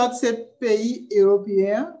plusieurs autres pays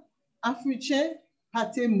européens, Africains, pas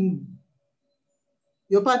de mou.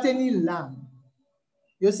 Yo pas ni l'âme.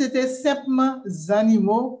 Yo c'était simplement des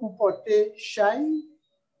animaux pour porter chaille,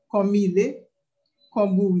 comme millet,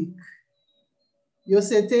 comme bourrique. Yo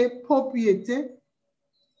c'était propriété,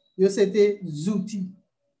 yo c'était outils.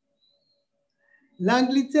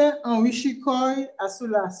 L'Angleterre enrichit à sous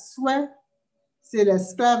la souhait, c'est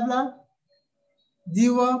l'esclave là,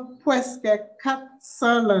 durant presque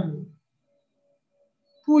 400 ans.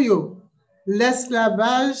 Pour eux,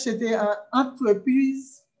 l'esclavage, c'était une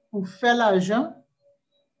entreprise pour faire l'argent,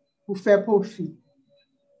 pour faire profit.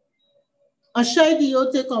 En chaque dia,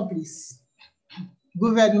 était complice.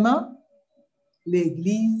 Gouvernement,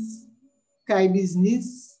 l'église, caille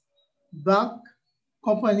business, banque,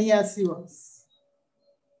 compagnie assurance.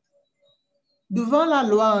 Devant la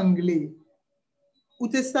loi anglaise, où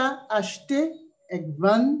t'es ça acheter et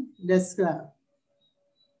vendre l'esclave,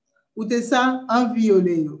 où t'es ça en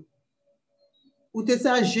violer, où t'es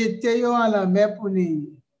ça jeter en la mer pour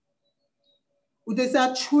nier, où t'es ça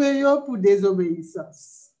tuer pour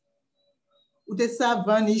désobéissance, où t'es ça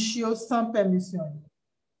vanicher sans permission,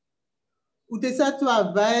 où t'es ça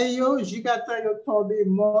travailler jusqu'à temps yo tombe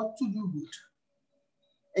mort tout du bout.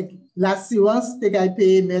 Et l'assurance t'es qu'à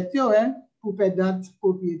payer mettre pour perdre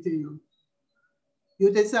propriété yo. Yo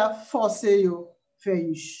te ça forcé yo faire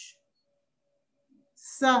riche.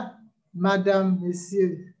 Ça, madame,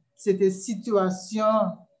 messieurs, c'était situation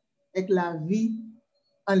avec la vie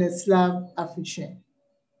en esclave africain.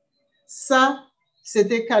 Ça,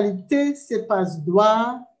 c'était qualité, c'est pas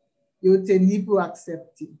droit, yo tenu pour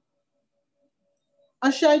accepter. En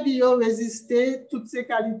chaque yo résister toutes ces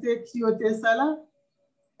qualités qui ont été ça là,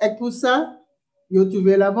 et pour ça, yo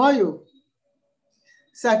trouvé la mort yo.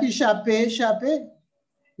 Ça qui échappé,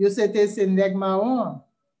 yo c'était ces nèg marron.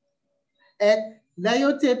 Et là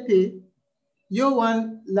yo tepe, yo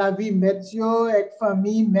wan la vie met yo avec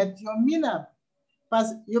famille met yo minable.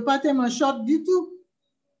 Parce yo pas tellement short du tout.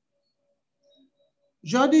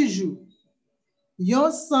 Jour du jour,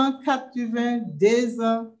 yo 182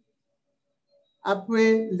 ans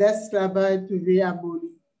après l'esclavage trouvé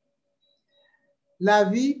aboli. La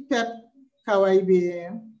vie peuple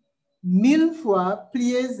caraïbéen 1000 fois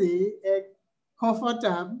plus aisée et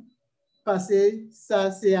confortable parce que ça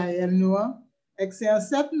c'est à elle noir et c'est un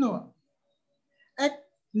set noir. Et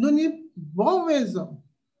nous avons bonne raison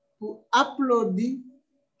pour applaudir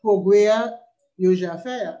progrès que j'ai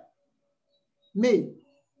fait. Mais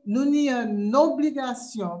nous avons une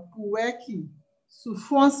obligation pour qui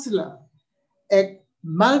souffrance là et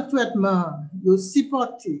maltraitement yo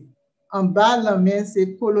supporté en bas la main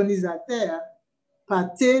ces colonisateurs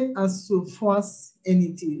partent en souffrance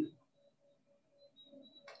inutile.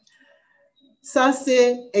 Ça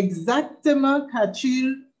c'est exactement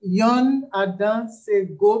qu'atil yon Adam c'est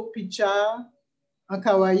go picha en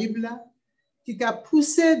Caraïbes là qui a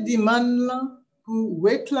poussé demande pour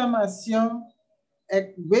réclamation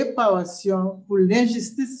et réparation pour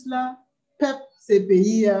l'injustice là peuple ces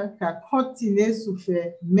pays qui a continué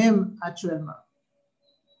souffrir même actuellement.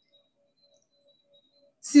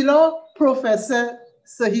 Selon professeur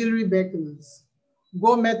Sahiri Beckles,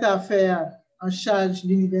 go mettre affaire en charge de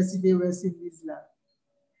l'université West Indies là.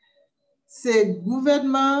 C'est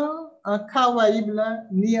gouvernement en Caraïbes là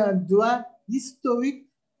ni un droit historique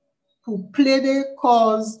pour plaider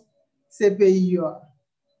cause ces pays là.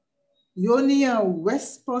 Yo ni une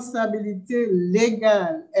responsabilité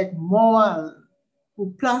légale et morale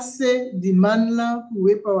pour placer demande là pour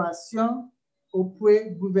réparation auprès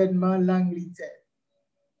du gouvernement l'Angleterre.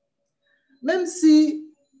 Même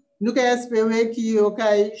si nous espérons qu'il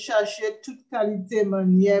y chercher toute qualité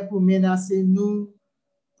manière pour menacer nous,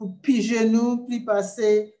 pour piger nous, puis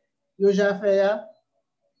passer le affaire,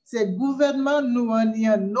 c'est le gouvernement nous a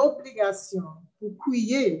une obligation pour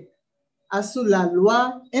crier à sous la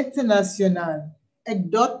loi internationale et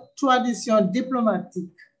d'autres traditions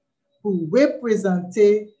diplomatiques pour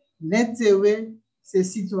représenter l'intérêt de ces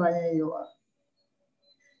citoyens.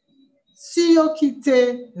 Si vous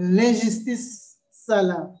quittez l'injustice, ça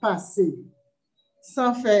l'a passé,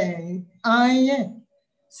 sans faire rien,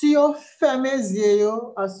 si vous fermez les yeux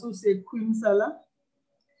à sous ces crimes,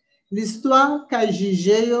 l'histoire qu'a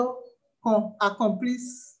jugé qu'on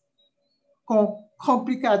accomplisse, qu'on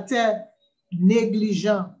complicateur,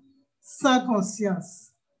 négligent, sans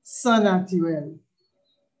conscience, sans naturel.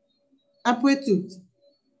 Après tout,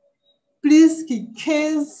 plus que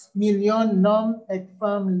 15 millions d'hommes et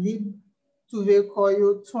femmes libres trouvaient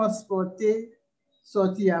qu'ils transportés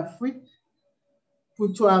sortis d'Afrique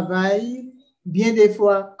pour travailler, bien des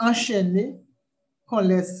fois enchaînés, qu'on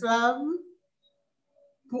les esclaves,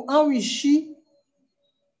 pour enrichir,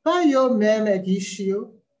 pas eux-mêmes riches,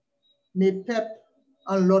 mais peuple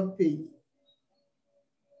en l'autre pays.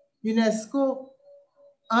 UNESCO,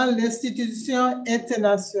 en l'institution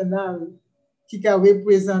internationale qui a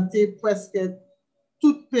représenté presque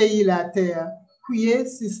tout pays de la Terre, créé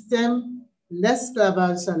système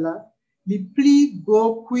l'esclavage là, le plus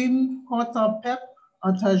gros crime contre un peuple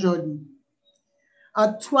en temps aujourd'hui.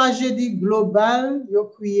 En tragédie globale, il a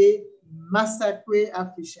créé massacré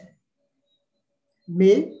africain.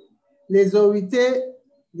 Mais les autorités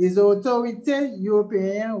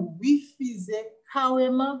européennes refusaient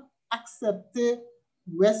carrément accepter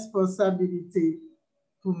responsabilité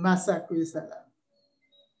pour massacrer ça.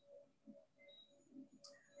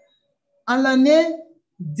 En l'année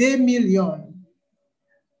 2000,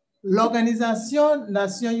 l'Organisation des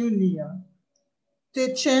Nations Unies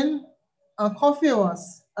tient en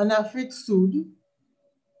conférence en Afrique Sud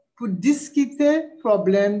pour discuter le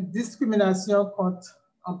problème de discrimination contre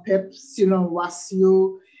un peuple selon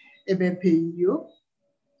ratio et bien pays,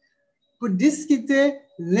 pour discuter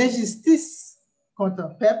l'injustice contre un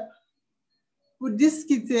peuple, pour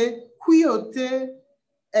discuter cruauté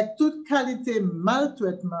et toute qualité de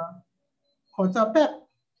maltraitement contre un peuple.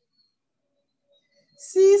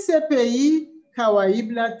 Si ce pays,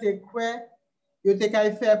 Caraïbes, te croit, il te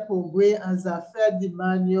faire progrès en affaires de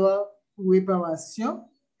manière pour réparation,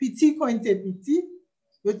 petit quand il était petit,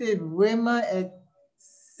 il était vraiment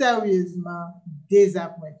sérieusement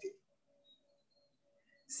désappointé.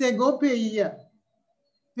 Ces gros pays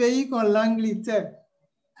comme l'Angleterre,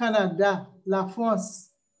 Canada, la France,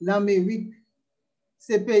 l'Amérique,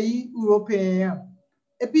 ces pays européens,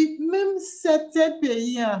 et puis même certains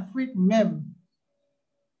pays en Afrique même,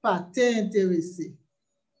 pas intéressés.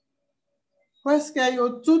 Parce qu'ils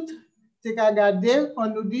ont tout regardé, on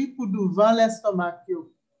nous dit, pour devant l'estomac,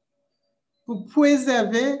 pour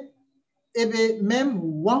préserver et bien même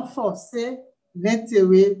renforcer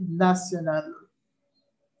l'intérêt national.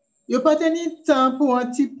 Il n'y a pas de temps pour un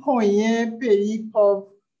petit point pays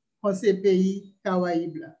pauvre comme ces pays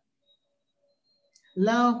Caraïbes.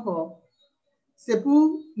 Là encore, c'est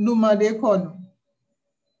pour nous demander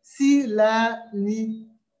si là, ni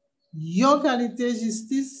une qualité de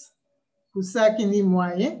justice pour ça qui n'est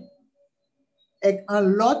moyen, et en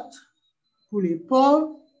l'autre pour les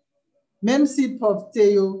pauvres, même si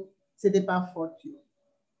pauvreté, ce n'était pas faute.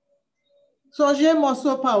 Songez mon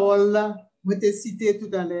parole là, je t'ai cité tout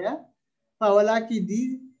à l'heure, parole là qui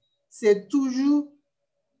dit, c'est toujours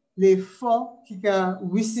les forts qui ont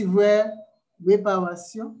recevoir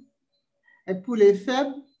réparation, et pour les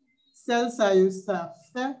faibles, celles ça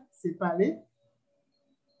fait, c'est parler.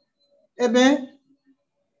 Eh bien,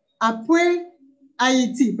 après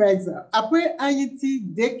Haïti, par exemple, après Haïti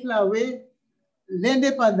déclaré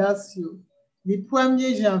l'indépendance le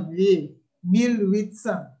 1er janvier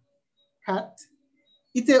 1804,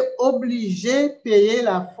 il était obligé de payer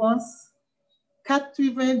la France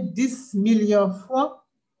 90 millions de francs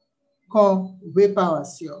comme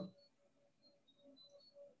réparation.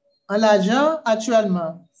 En l'argent,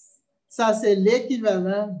 actuellement, ça c'est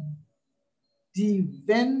l'équivalent de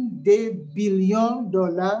 22 billions de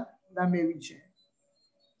dollars américains.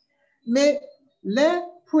 Mais le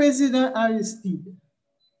président Aristide,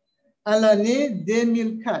 en l'année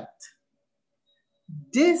 2004,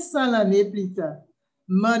 200 l'année plus tard,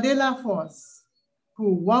 demandé la France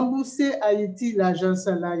pour rembourser Haïti l'argent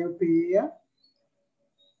salaire payé.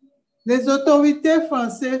 Les autorités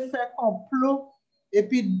françaises font complot et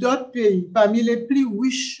puis d'autres pays, parmi les plus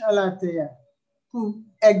riches à la terre, pour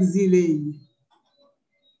exiler.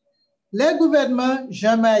 Le gouvernement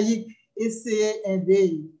Jamaïque essayait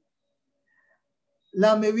d'aider.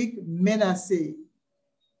 L'Amérique menacée.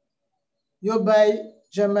 Yo bay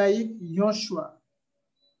Jamaïque yon choix.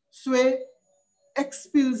 Soit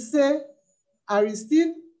expulser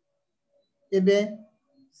Aristide, eh bien,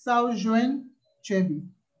 ça rejoint Tchèbi.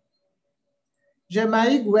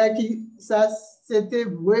 Jamaïque, ouais, ça, c'était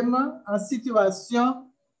vraiment en situation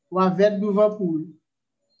où avec Liverpool.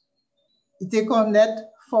 Il te connaît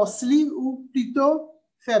force li ou plutôt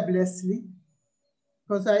faiblesse li.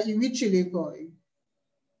 Comme ça, il reach les corps.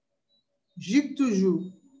 J'y toujours.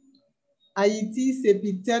 Haïti, c'est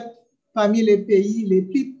peut-être parmi les pays les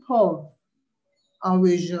plus pauvres en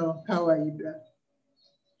région Caraïbe.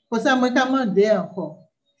 Pour ça, moi, je demande encore,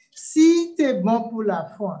 si tu es bon pour la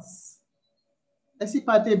France, est-ce que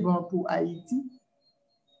pas bon pour Haïti?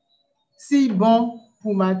 Si bon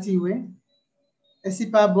pour Matiwe, est-ce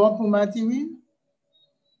pas bon pour Matiwe?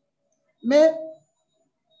 Mais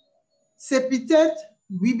c'est peut-être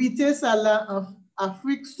l'humidité ça là en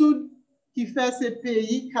Afrique Sud qui fait ces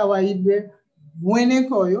pays Caraïbes moins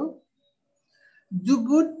koyo. Du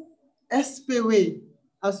bout espérer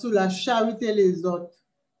à sous la charité les autres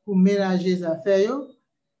pour ménager les affaires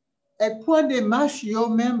et prendre des marches yo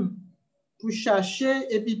même pour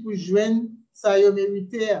chercher et puis pour joindre ça yo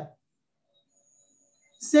mérité.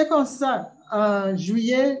 C'est comme ça, en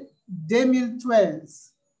juillet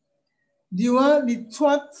 2013, durant la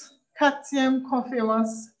 34e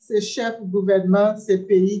conférence des chefs de gouvernement de ces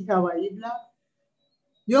pays Caraïbes,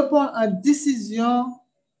 ils ont pris une décision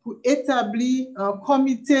pour établir un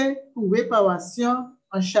comité pour réparation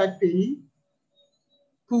en chaque pays,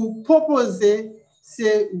 pour proposer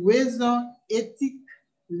ces raisons éthiques,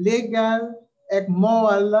 légales et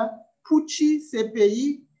morales pour ces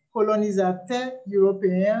pays colonisateurs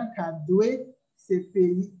européens qui ont doué ces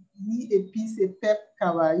pays et puis ces peuples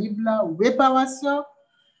Caraïbes là, réparation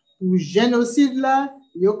ou génocide là,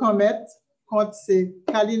 ils commettent contre ces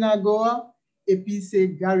Kalinagoa et puis ces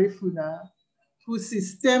Garifuna pour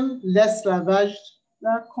système l'esclavage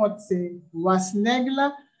là contre ces races nègres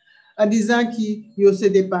là, en disant qu'ils ne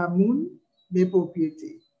sont pas moun mais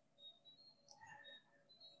propriétés.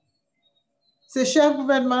 Ces chefs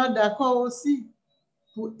gouvernements d'accord aussi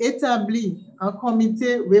pour établir un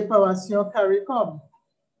comité réparation CARICOM,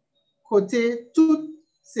 côté tous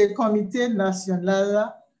ces comités nationaux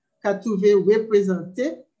qui ont trouvé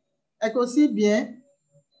représentés, et aussi bien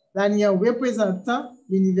l'année représentant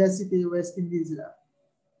l'Université West Indies là.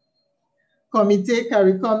 Comité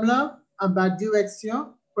CARICOM là, en bas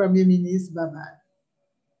direction, Premier ministre Babal.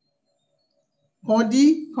 On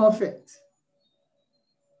dit qu'en fait,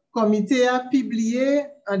 le comité a publié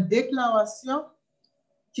une déclaration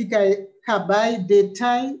qui cabaye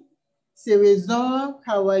détail ces raisons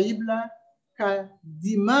Caraïbes qui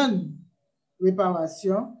demandent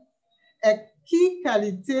réparation et qui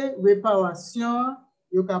qualité réparation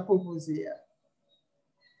yo ka proposé.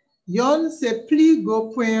 Yon c'est plus gros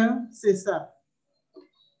point c'est ça.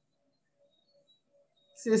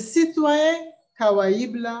 Ces citoyens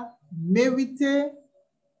Caraïbes méritaient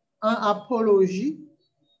une apologie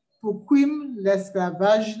pour crime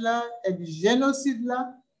l'esclavage là et le génocide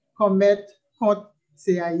là commettre contre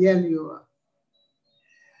ces aïeux yo.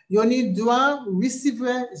 Yoni doit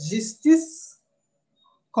recevoir justice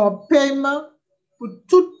comme paiement pour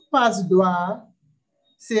toute passe droit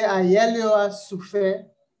ces aïeux yo a souffert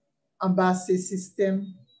en bas ces systèmes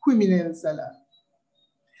criminels là.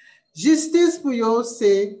 Justice pour yo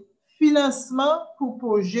c'est financement pour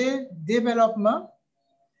projet développement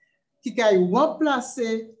qui a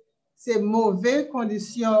remplacé ces mauvaises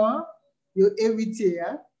conditions yo hérité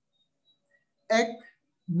et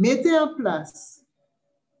mettez en place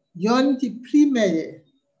yon qui primaire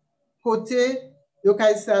côté yo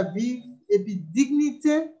kay sa vie et puis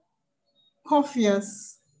dignité,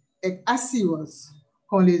 confiance et assurance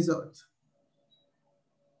contre les autres.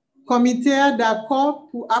 Comité a d'accord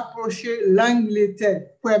pour approcher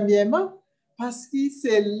l'Angleterre premièrement parce que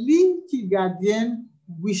c'est lui qui gardienne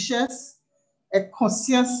richesse et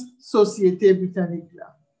conscience société britannique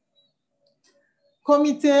là.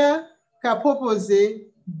 Comité a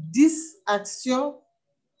proposé 10 actions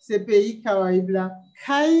ces pays Caraïbes là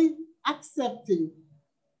qui accepté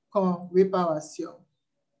comme réparation.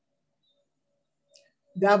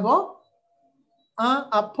 D'abord, une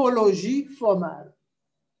apologie formelle.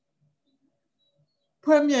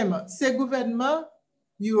 Premièrement, ces gouvernements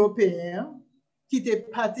européens qui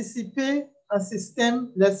ont participé au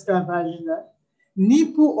système d'esclavage ni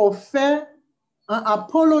pour offrir une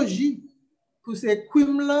apologie pour ces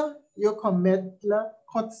crimes-là qu'ils commettent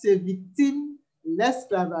contre ces victimes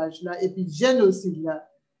l'esclavage là, et puis génocide là,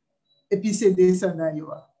 et puis c'est descendants.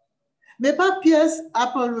 Mais pas pièce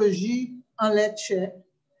apologie en lettre,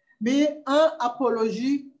 mais un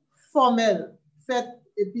apologie formelle, faite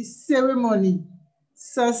et puis cérémonie,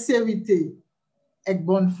 sincérité et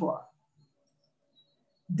bonne foi.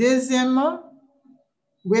 Deuxièmement,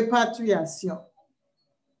 répatriation.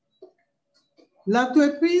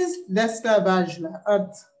 L'entreprise d'esclavage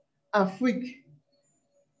entre Afrique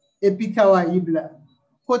et puis Caraïbes là,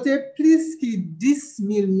 côté plus que 10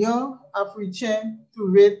 millions d'Africains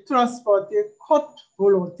trouvaient transportés contre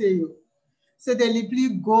volonté. C'était les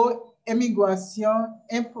plus grosses émigrations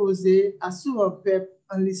imposées à sous un peuple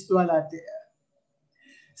en l'histoire de la Terre.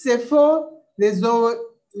 C'est faux, les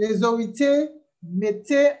autorités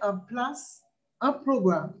mettaient en place un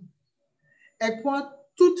programme et prend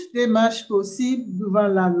toute démarche possible devant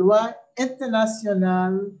la loi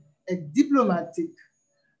internationale et diplomatique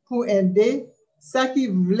pour aider ceux qui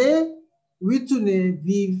voulaient retourner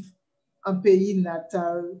vivre en pays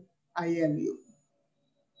natal ailleurs.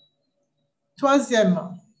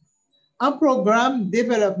 Troisièmement, un programme de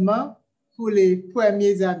développement pour les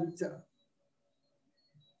premiers habitants.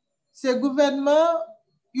 Ce gouvernement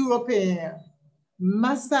européen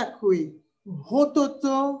massacré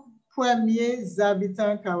rototo premiers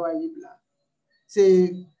habitants Caraïbes.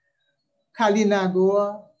 C'est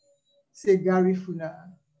Kalinagoa, c'est Garifuna.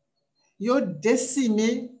 Ils ont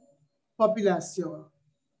décimé la population.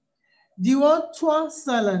 Durant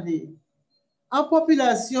 300 années, en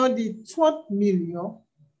population de 30 millions,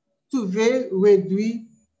 trouvé réduit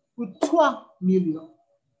pour 3 millions.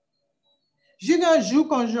 Jusqu'à jour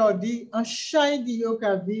qu'aujourd'hui, un chien dit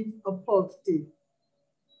qu'à vivre en pauvreté.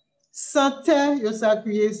 Sans terre, il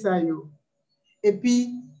s'accueille ça. Et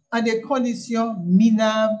puis, en des conditions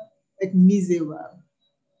minables et misérables.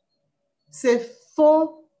 C'est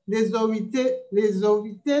faux, les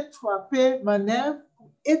autorités trompées manœuvrent pour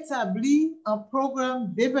établir un programme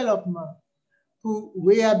de développement pour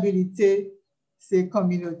réhabiliter ces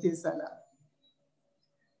communautés salades.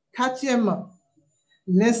 Quatrièmement,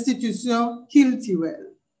 l'institution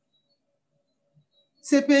culturelle.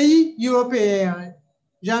 Ces pays européens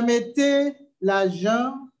jamais été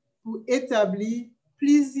l'argent pour établir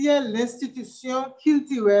plusieurs institutions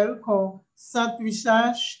culturelles comme centre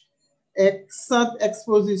recherche et centre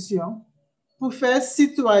exposition pour faire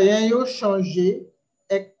citoyens changer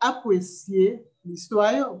et apprécier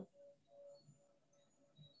l'histoire.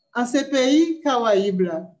 En ces pays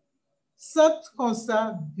Caraïbes, centre comme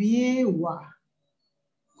ça bien roi.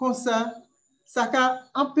 Comme ça a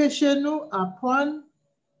empêché nous d'apprendre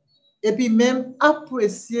et puis même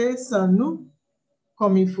apprécier sans nous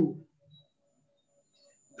comme il faut.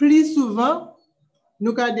 Plus souvent,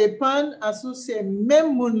 nous dépendons à ces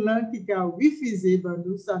mêmes gens qui ont refusé de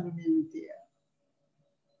nous ça nous mériter.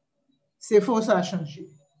 C'est faux, ça a changé.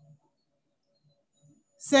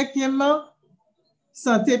 Cinquièmement,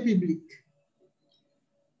 santé publique.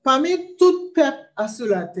 Parmi tout peuple sur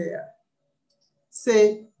la terre,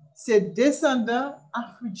 c'est ces descendants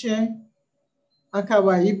africains en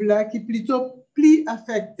Caraïbes là qui plutôt plus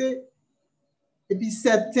affectés et puis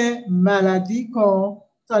certaines maladies comme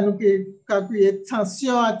ça nous calculer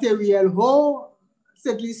tension artérielle haut,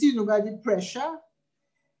 cette ici nous a dit pressure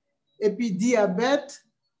et puis diabète,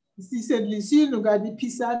 si c'est ici nous a dit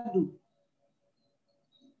pisadou.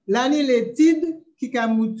 L'année l'étude qui a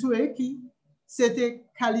montré qui c'était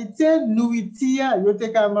qualité nourriture yo te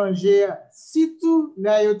ka manger surtout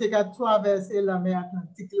là yo te ka traverser la mer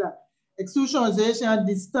Atlantique là et sous changer c'est en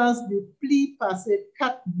distance de plus passer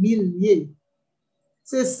 4000 lieues.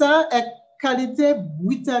 C'est ça et qualité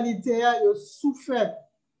brutalité yo souffert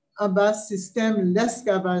en bas système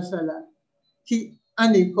l'esclavage là qui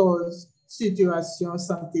en est cause situation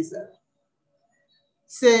santé ça.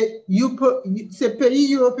 Ces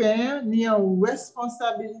pays européens ont une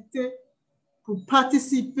responsabilité pour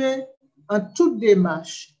participer en toute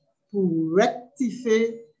démarche pour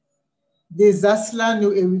rectifier des aslas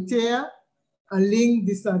nous hérités en ligne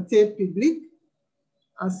de santé publique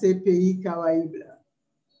en ces pays Caraïbes.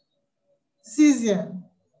 Sixième,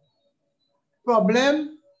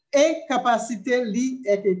 problème, incapacité li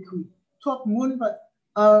est écrit. Tout le monde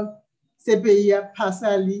en ces pays a passé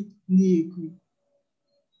à li ni écrit.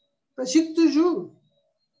 Parce que toujours,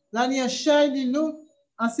 là, il y a un chai de nous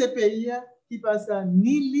en ces pays qui passe à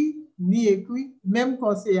ni li, ni écrit, même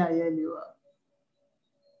conseil ailleurs.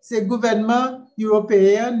 Ces gouvernements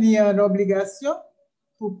européens n'y ont l'obligation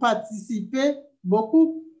pour participer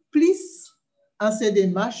beaucoup plus en ces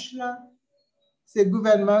démarches-là. Ces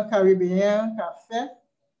gouvernements caribéens ont fait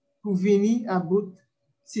pour venir à bout de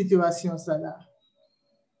situation ça là.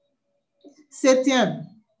 Septième,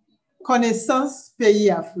 connaissance pays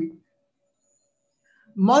Afrique.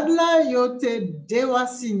 Mod là yo te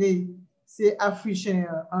déraciné ces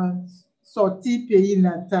Africains en sorti pays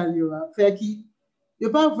natal yo, fait qui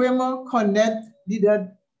yo pas vraiment connaître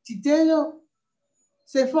l'identité yo.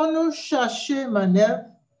 C'est faut nous chercher manœuvre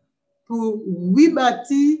pour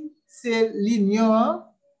bâtir ces lignes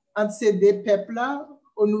entre ces deux peuples-là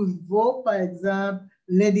au niveau, par exemple,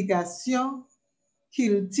 l'éducation,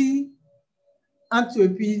 culture,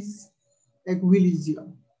 entreprise et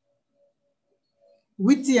religion.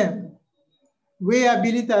 Huitième,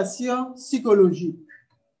 réhabilitation psychologique.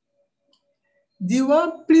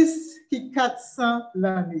 Durant plus que 400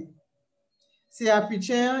 l'année, ces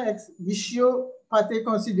Africains n'ont pas été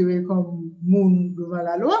considérés comme moun devant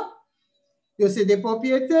la loi. C'est des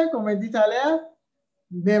propriétaires, comme on dit tout à l'heure,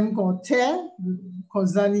 même qu'on terre,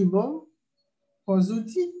 qu'on animaux, qu'on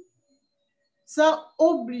outils. Ça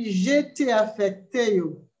oblige te affecter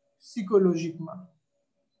psychologiquement.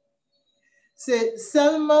 C'est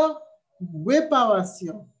seulement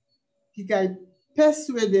réparation qui a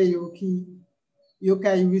persuadé qui a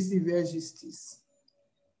recevoir justice.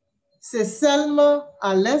 C'est seulement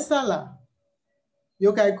à l'instant là, il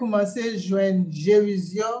a commencé à joindre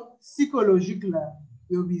guérison psychologique là,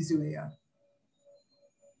 yo besoin.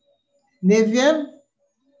 Neuvième,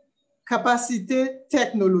 capacité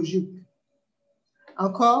technologique.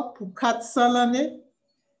 Encore pour 400 l'année,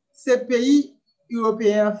 ces pays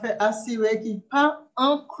européens fait assurer qu'il n'y a pas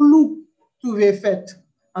un clou trouvé fait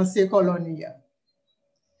en ces colonies.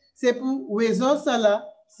 C'est pour raison cela,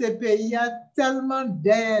 ces pays ont tellement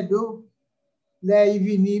d'aide là ils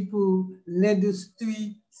viennent pour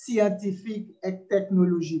l'industrie scientifique et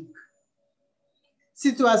technologique.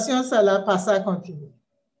 Situation cela passe à continuer.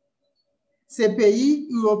 Ces pays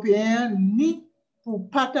européens ni pour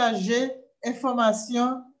partager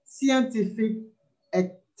informations scientifiques et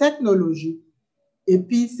technologiques et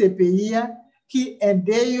puis ces pays qui aident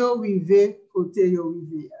à arriver côté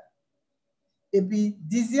arriver. Et puis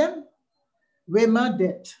dixième, vraiment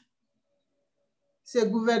dette. Ce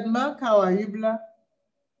gouvernement Caraïbe là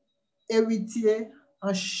héritier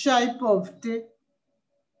en chaille pauvreté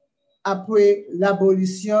après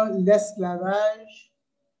l'abolition de l'esclavage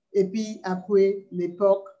et puis après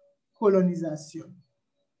l'époque colonisation.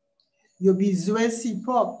 Il y a besoin de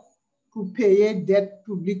support pour payer dette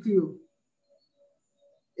publique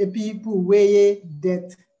et puis pour payer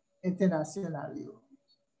dette internationale.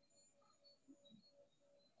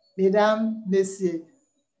 Mesdames, Messieurs,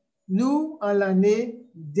 nous, en l'année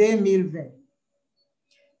 2020,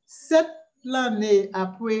 7 l'année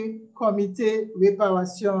après le comité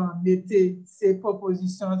réparation mettait ses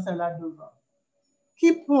propositions sur la devant.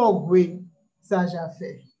 Qui progrès ça j'ai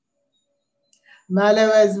fait?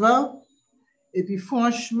 Malheureusement, et puis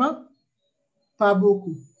franchement, pas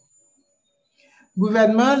beaucoup. Le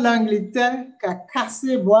gouvernement de l'Angleterre a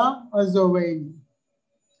cassé bois en oreilles.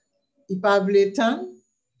 Il ne pas voulu temps,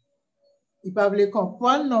 il ne pas voulu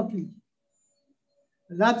comprendre non plus.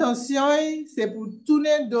 L'intention, c'est pour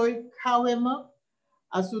tourner d'œil carrément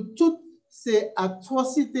à toutes ces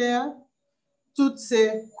atrocités, toutes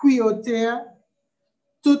ces cruautés,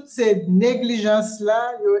 toutes ces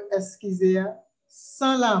négligences-là, excusez,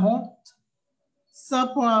 sans la honte, sans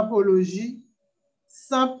point apologie,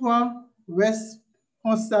 sans point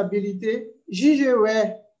responsabilité,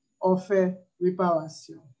 jugerait au fait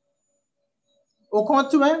réparation. Au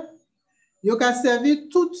contraire, il a servi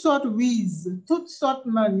toutes sortes de ruses, toutes sortes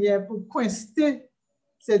de manières pour coincer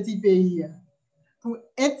cet pays, pour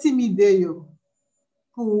intimider,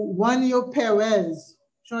 pour rendre Perez,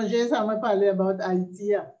 changer, ça m'a parlé about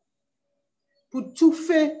Haïti, pour tout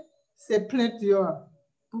faire ces plaintes,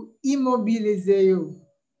 pour immobiliser,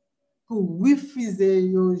 pour refuser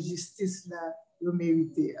la justice là, le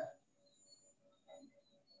mérité.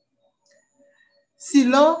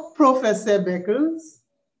 Selon professeur Beckles,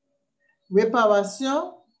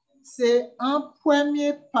 réparation, c'est un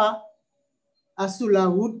premier pas sur la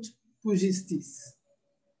route pour justice.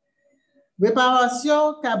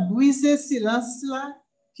 Réparation qui a brisé silence là,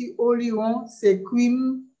 qui oliront ces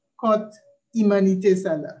crimes contre l'humanité.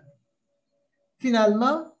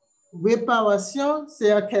 Finalement, réparation,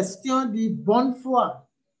 c'est une question de bonne foi,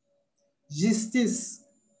 justice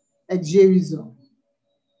et guérison.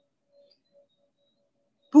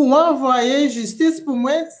 Pour envoyer justice, pour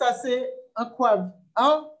moi, ça c'est un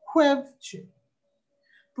question.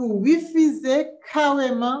 Pour refuser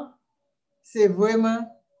carrément, c'est vraiment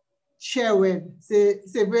cruel,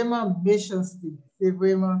 c'est vraiment méchanceté, c'est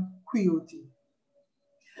vraiment cruauté.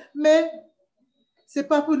 Mais ce n'est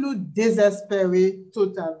pas pour nous désespérer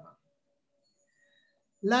totalement.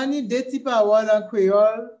 L'année des petits paroles en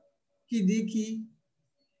créole qui dit qui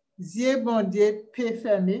Dieu bon Dieu peut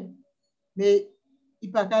fermer, mais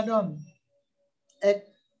il pas qu'à dormir. Et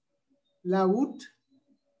la route,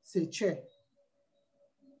 c'est tché.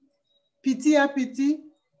 Petit à petit,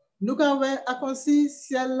 nous avons à si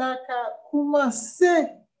ciel là a commencé à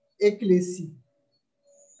éclaircir.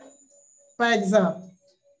 Par exemple,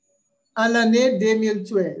 en l'année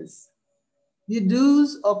 2013, le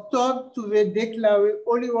 12 octobre, tu veux déclarer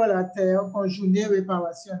au niveau de la terre en journée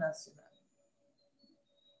réparation nationale.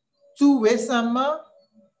 Tout récemment,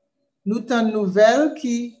 nous avons une nouvelle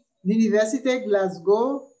qui l'Université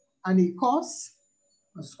Glasgow en Écosse,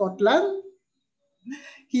 en Scotland,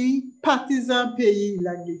 qui partisan pays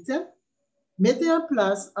l'Angleterre, mettait en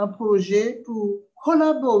place un projet pour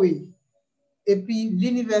collaborer. Et puis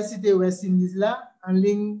l'Université West Indies là, en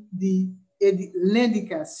ligne de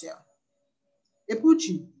l'indication. Et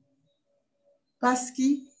pourquoi? Parce que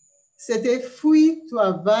c'était fruit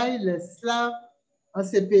travail les Slaves en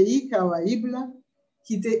ces pays caraïbes là,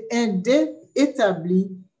 qui étaient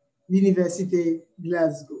établi l'Université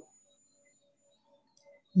Glasgow.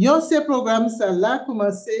 Yon ce programme ça là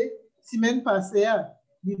commencé semaine passée,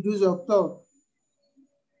 le 12 octobre.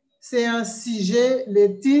 C'est un sujet,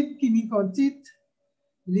 le titre qui nous contite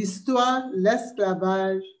l'histoire de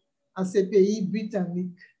l'esclavage en ces pays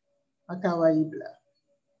britanniques en Caraïbes.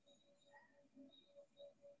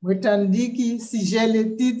 Moi, t'en dis que si j'ai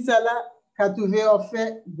le titre ça là, qu'a trouvé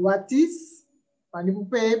offert gratis, pas ni pour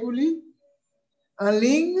payer pour lui. En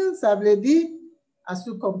ligne, ça veut dire à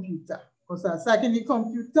sous computer. Comme ça qui est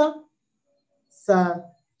computer, ça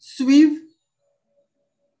suit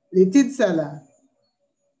les titres ça là,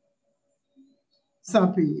 sans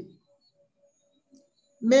payer.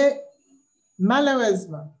 Mais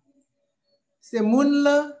malheureusement, c'est moun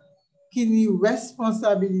là qui ni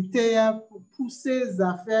responsabilité pour pousser les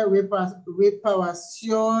affaires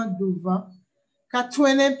réparation devant qu'à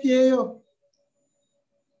tourner pied yo.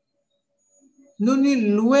 Nous ni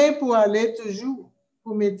loin pour aller toujours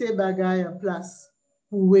pour mettre bagaille en place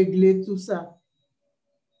pour régler tout ça.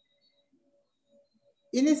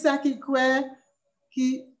 Il y a ça qui croit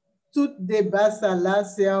que tout débat ça là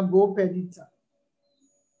c'est un beau perdu de temps.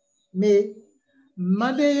 Mais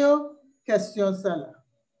mandez yo question ça là.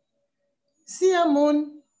 Si un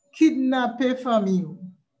monde kidnappe famille,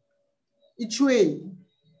 il tue,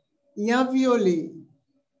 il a violé,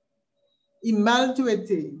 il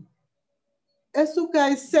maltraité, est-ce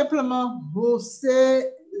qu'il simplement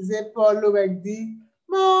bosser les épaules avec dit,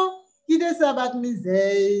 bon, qui de ça bat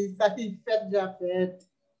misère, ça qui fait déjà fait.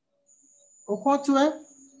 Au contraire,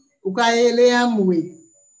 ou quand il est amoué,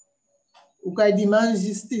 ou quand il demande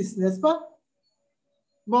justice, n'est-ce pas?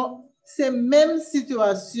 Bon, c'est même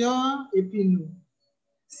situation et puis nous,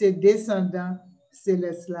 c'est descendants, c'est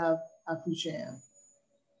l'esclave africain.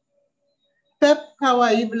 Peuple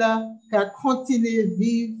Caraïbe là, qui a continué à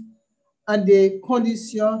vivre en des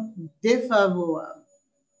conditions défavorables.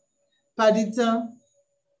 Pas du temps,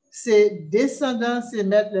 c'est descendants, c'est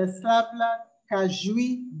mettre l'esclave là, qui a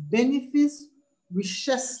joui bénéfice,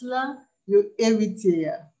 richesse là, de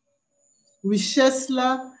héritier. Richesse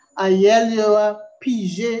là, ailleurs, il y aura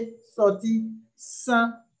pigé, sorti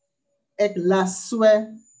sans avec la souhait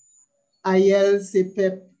ailleurs, c'est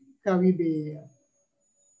peuple caribéen.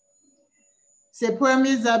 Ses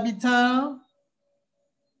premiers habitants,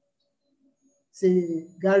 c'est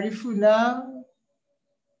Garifuna,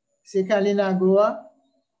 c'est Kalinagoa,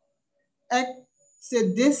 et ses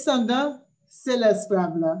descendants, c'est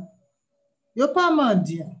l'esclave là. Ils n'ont pas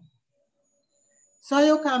mendiant. Ça,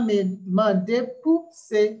 ils ont demandé pour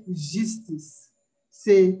c'est justice,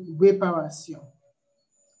 c'est réparation.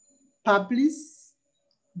 Pas plus,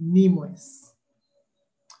 ni moins.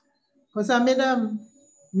 Pour ça, mesdames,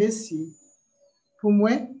 messieurs, pour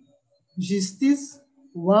moi, justice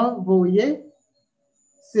renvoyée,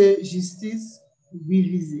 c'est justice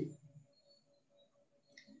révisée.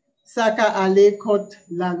 Ça peut aller contre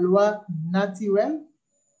la loi naturelle,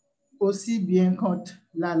 aussi bien contre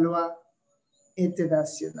la loi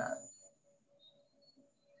internationale.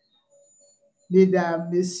 Mesdames,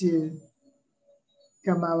 messieurs,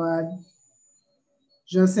 camarades,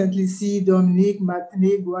 Jean-Saint-Lucie, Dominique,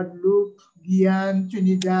 Martinique, Guadeloupe, Guyane,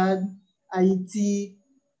 Trinidad, Haïti,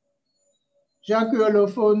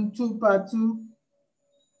 Jean-Créolophone, tout partout.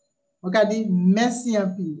 On a dit merci un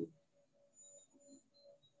peu.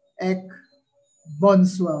 Et bonne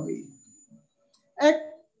soirée. Et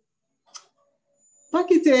pas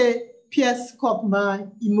quitter pièce Kopma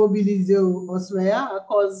immobilisée au soir à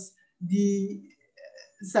cause de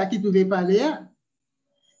ça qui pouvait parler.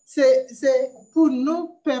 C'est pour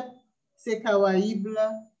nous, peuple c'est Caraïbes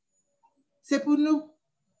là, c'est pour nous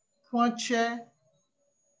prendre cher,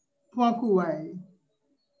 prendre courage.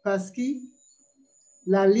 Parce que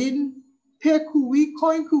la ligne peut courir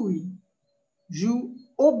quand courir, joue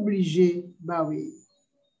obligé barrer.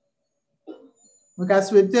 Donc, à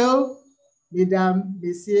souhaiter, mesdames,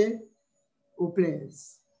 messieurs, au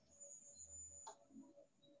plaisir.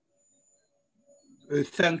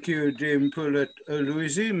 Thank you, Dame Paulette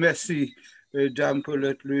Louisie. Merci, Dame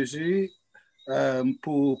Paulette Louisie,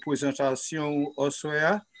 pour présentation au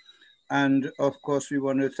soir. And of course, we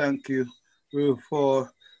want to thank you for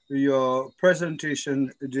your presentation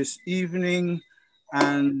this evening.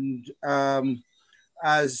 And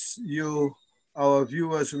as you, our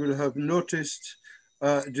viewers will have noticed,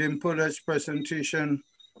 Dame Paulette's presentation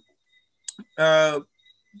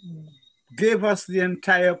gave us the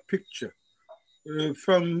entire picture.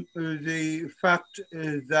 From the fact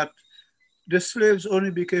that the slaves only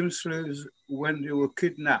became slaves when they were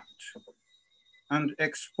kidnapped and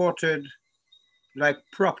exported like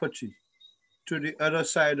property to the other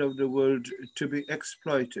side of the world to be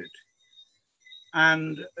exploited.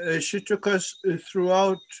 And she took us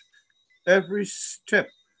throughout every step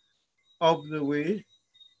of the way,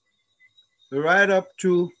 right up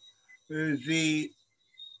to the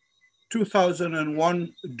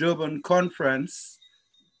 2001 Durban Conference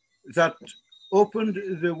that opened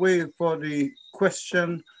the way for the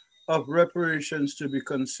question of reparations to be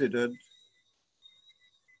considered,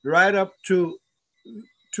 right up to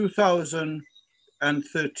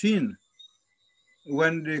 2013,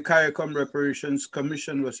 when the CARICOM Reparations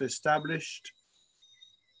Commission was established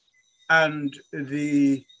and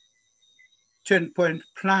the 10-point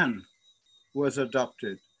plan was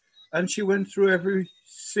adopted. And she went through every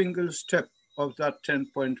single step of that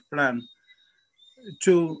 10-point plan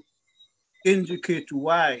to indicate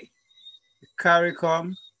why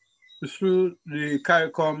CARICOM, through the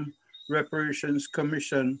CARICOM Reparations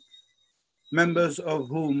Commission, members of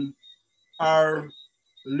whom are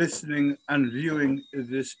listening and viewing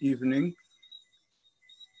this evening,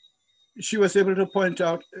 she was able to point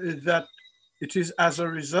out that it is as a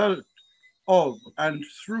result of and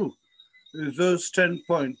through those 10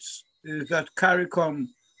 points that CARICOM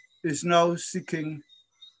is now seeking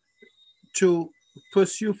to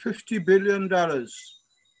pursue $50 billion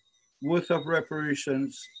worth of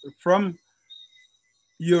reparations from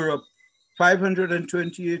Europe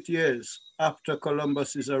 528 years after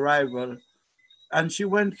Columbus's arrival. And she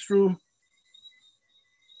went through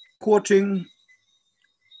quoting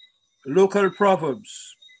local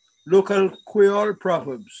proverbs, local Creole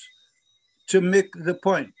proverbs, to make the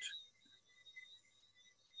point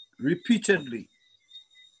repeatedly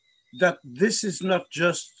that this is not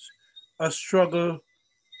just a struggle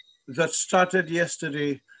that started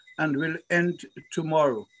yesterday and will end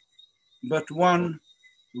tomorrow, but one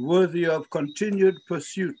worthy of continued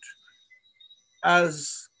pursuit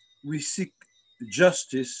as we seek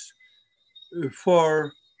justice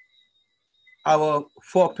for our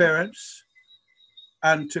foreparents,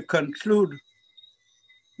 and to conclude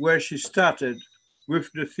where she started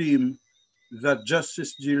with the theme that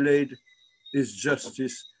justice delayed is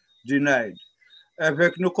justice denied.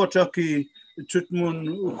 Avec nous qui tout le monde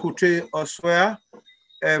écouté au soir,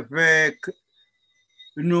 avec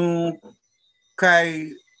nous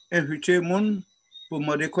qui invité moun pour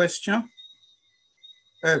demander des questions,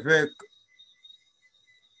 avec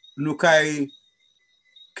nous qui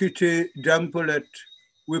quitter Dame Paulette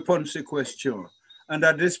répondre ces questions. And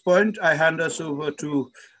at this point, I hand us over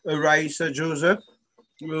to Raisa Joseph,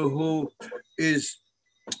 who is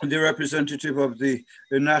the representative of the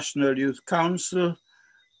National Youth Council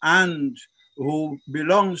and who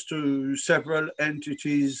belongs to several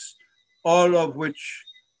entities, all of which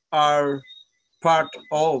are part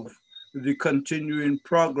of the continuing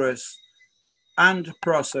progress and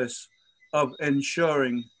process of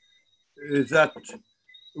ensuring that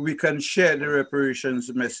we can share the reparations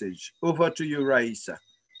message. Over to you, Raisa.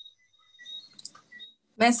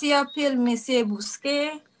 Merci à pile, Monsieur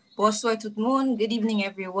Bousquet. Bonsoir tout le monde. Good evening,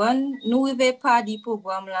 everyone. Nous n'avons pas du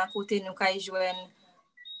programme là, côté nous avons joué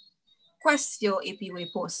question et puis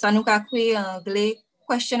réponse. Ça nous a créé en anglais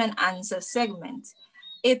question and answer segment.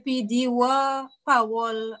 Et puis, d'Iwa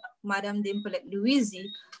parole, Madame Dame Paulette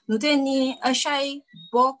Louisie, nous tenons un chai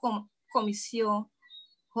bon commission,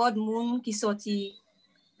 hod moun qui sorti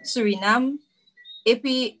Suriname, et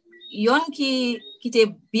puis yon qui était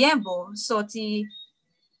bien beau sorti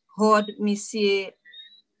hod Monsieur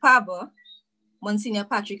Paba, Monseigneur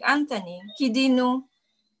Patrick Anthony, qui dit nous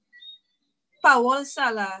parole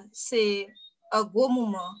ça là c'est un gros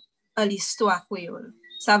moment à l'histoire créole.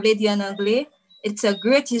 Ça veut dire en anglais It's a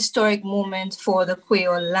great historic moment for the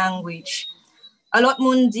Creole language. A lot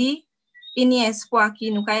moun di, ini espoir ki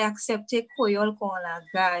nou kay aksepte Creole kon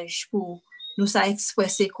langage pou nou sa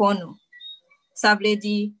eksprese kon nou. Sa vle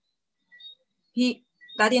di,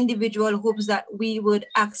 that individual hopes that we would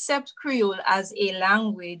accept Creole as a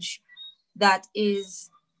language that is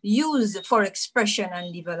used for expression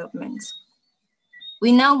and development.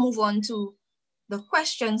 We now move on to the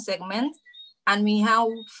question segment, and we have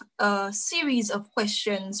a series of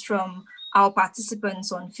questions from our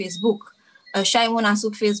participants on Facebook. Shay mona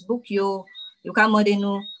sou Facebook, yo ka mande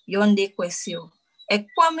nou yon de question. Ek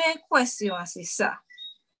pwame question ase sa.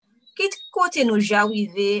 Ki kote nou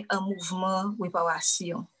jawive un mouvement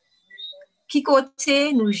réparation? Ki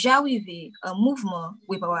kote nou jawive un mouvement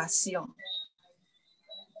réparation?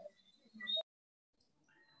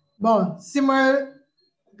 Bon, si moi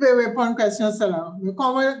peux répondre à la question cela, mais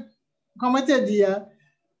comme tu dis,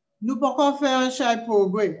 nous pouvons faire un chat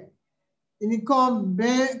progrès. Il y a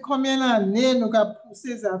combien d'années nous avons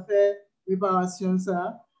poussé ça faire réparation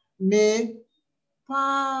ça, mais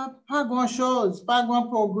pas grand-chose, pas grand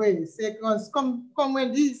progrès. C'est comme on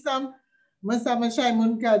dit, moi, ça m'a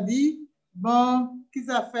dit, bon, qui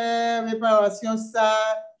ça fait réparation ça,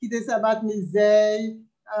 qui te sabat misère,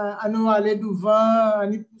 à nous aller devant, à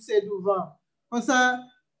nous pousser devant. Comme ça,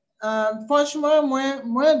 franchement,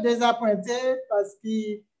 moi désappointé parce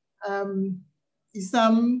que ils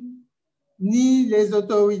sont ni les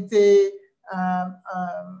autorités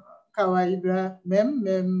Caraïbes,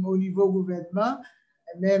 même au niveau gouvernement,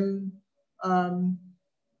 même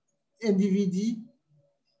individu,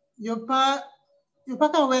 il n'y a pas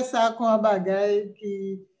qu'à voir ça comme un bagage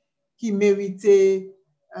qui méritait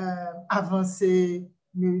avancer,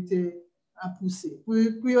 méritait à pousser.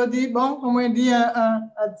 Puis on dit, bon, comme on dit un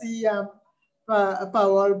petit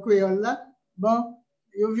parole créole là, bon,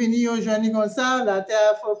 ils viennent aux jeunes comme ça, la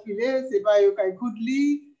terre faufilée, c'est pas eux qui écoutent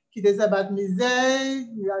lui, qui te sabat misère,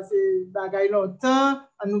 il y a ces bagailles longtemps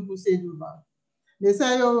à nous pousser devant. Mais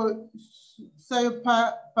ça,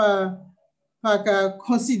 pas qu'à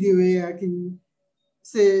considérer que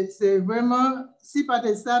c'est vraiment, si pas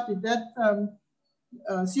de ça, peut-être,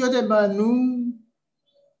 si on débat nous,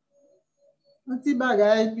 un petit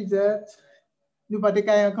bagaille, peut-être, nous pas de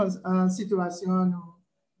en situation,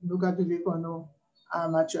 nous garder qu'on nous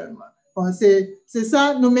actuellement. Bon, c'est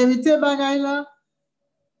ça, nous méritons bagaille là.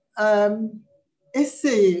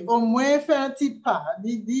 Essayer au moins faire un petit pas,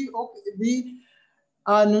 nous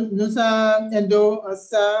avons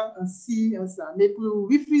ça, ainsi, ça. Mais pour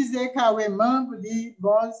refuser carrément, pour dire,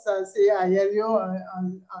 bon, ça c'est ailleurs,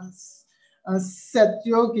 un set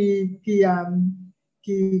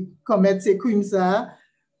qui commettent ces crimes, ça,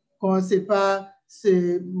 qu'on sait pas,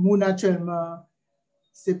 c'est nous naturellement,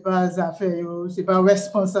 c'est pas affaire, c'est pas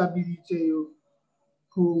responsabilité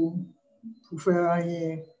pour faire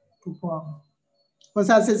rien, pour prendre. Comme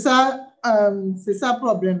ça, c'est ça le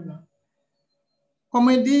problème là. Comme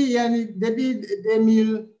on dit, depuis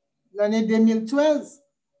l'année 2013,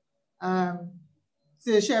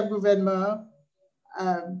 ce chef gouvernement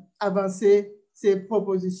a avancé ses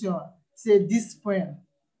propositions, ses 10 points.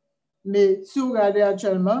 Mais si vous regardez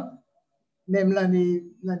actuellement, même l'année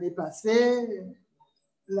passée,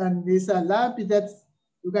 l'année ça là, peut-être,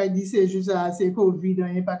 vous avez dit c'est juste assez Covid,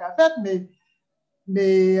 il n'y a pas qu'à faire,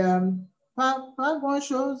 mais pas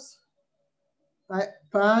grand-chose, pas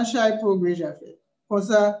un chat progrès j'ai fait. Pour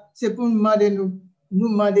ça, c'est pour nous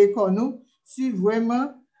demander qu'on nous, si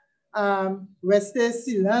vraiment rester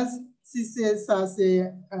silence, si c'est ça,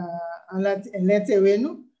 c'est l'intérêt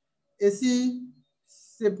nous, et si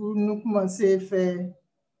c'est pour nous commencer à faire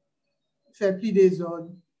plus des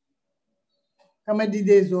ordres. Quand on dit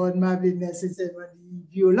des ordres, ma vie nécessairement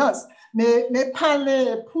violence, mais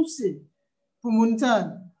parler, pousser pour mon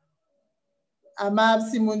temps. Amab,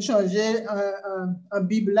 si mon changer en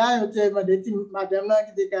Bible là, on te dit madame là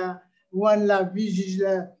qui était rendre la vie juge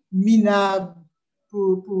minable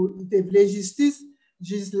pour la justice,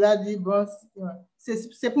 juge là dit bon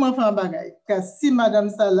c'est pour moi faire un bagage. Car si madame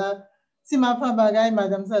ça là, si ma femme bagage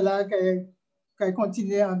madame ça là qu'elle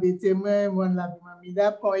continue à embêter moi la vie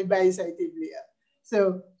minable quand il bail ça a été blé.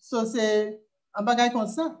 So c'est un bagage comme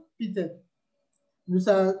ça peut-être. Nous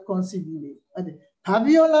ça considérer. Pas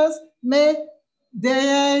violence mais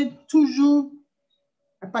derrière, toujours,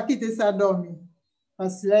 pas quitter ça dormir.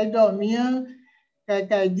 Parce que là, dormir,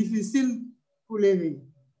 c'est difficile pour lever.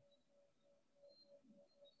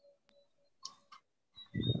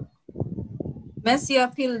 Merci à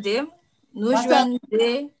Pilde. Nous jouons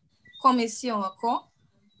des commissions encore.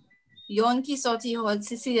 Il y a un qui sorti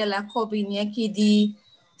ici de la Corbinière qui dit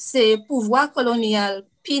c'est pouvoir colonial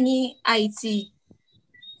pini Haïti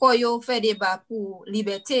quand yo fait débat pour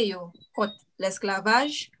liberté yo contre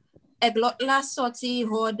l'esclavage, et l'autre la sorti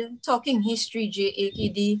hod talking history et qui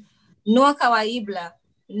dit nous en Caraïbes là,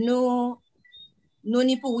 nous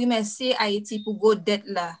ni pour remercier Haïti pour go dette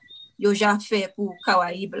là, yo ja fait pour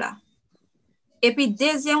Caraïbes là. Et puis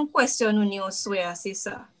deuxième question nous ni on souhait c'est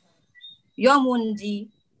ça. Yo moun dit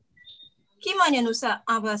qui manière nous ça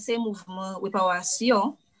avancer mouvement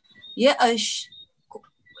réparation, y a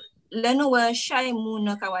le nou chay moun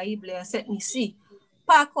nan Caraïbes là cette ici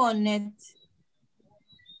pas connaître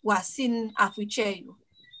wasin africain yo.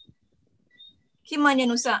 Qui manière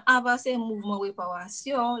nous ça avancer mouvement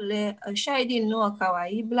réparation, le chay di nou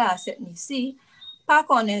Caraïbes là cette ici pas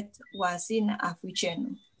connaître wasin africain.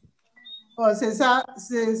 Oh, c'est ça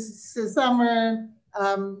moi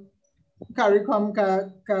CARICOM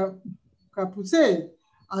qu'a poussé.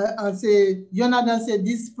 C'est il y en a dans ces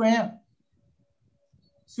 10 points.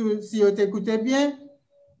 Si vous écoutez bien,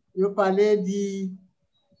 vous parlez de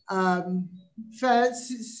faire,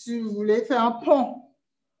 si vous voulez faire un pont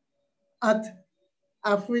entre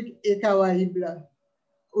Afrique et Caraïbes là,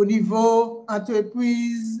 au niveau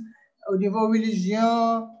entreprise, au niveau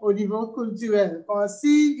religion, au niveau culturel.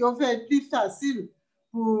 Si vous faites plus facile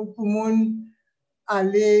pour moun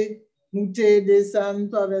aller monter, descendre,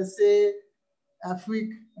 traverser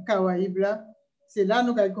Afrique, Caraïbes là, c'est là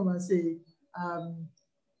nous allons commencer à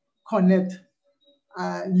connaître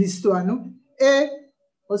l'histoire nous. Et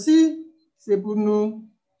aussi, c'est pour nous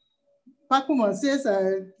pas commencer, ça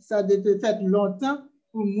a été fait longtemps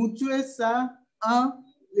pour montrer ça en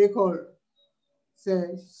l'école.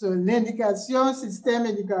 C'est l'indication, système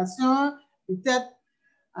d'éducation, peut-être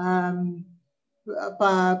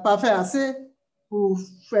pas faire assez pour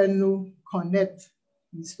faire nous connaître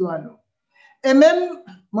l'histoire nous. Et même,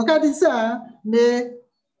 moi je dis ça, hein, mais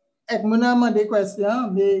avec mon amant des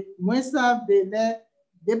questions, mais moi ça,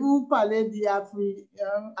 dès vous parlez d'Afrique,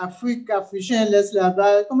 Africain,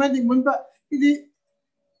 l'esclavage, comment dit, il dit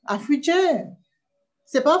Africain,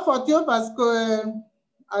 c'est pas fort parce que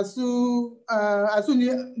à ce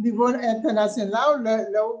niveau international,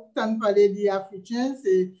 là où on parle d'Africain,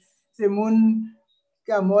 c'est mon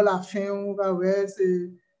qui a mort la faim,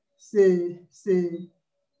 c'est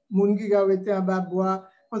mon qui a été en bas bois.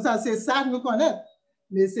 Comme ça, c'est ça que nous connaissons.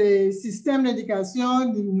 Mais c'est le système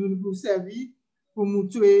d'éducation nous servir pour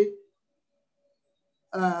montrer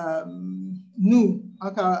nous,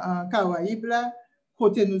 en Caraïbes,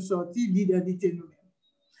 côté nous sortis, l'identité nous.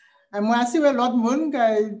 Et moi, si l'autre monde qui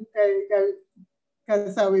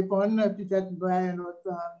ça répond, peut-être une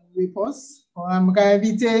autre réponse. Je vais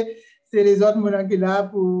inviter les autres monde qui sont là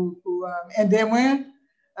pour aider moi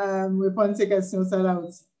à répondre à ces questions là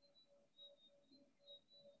aussi.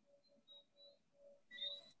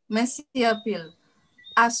 Merci Apil.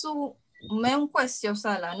 À ce même question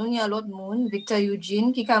ça là, nous y a l'autre monde, Victor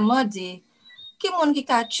Eugene, qui a dit, qui monde qui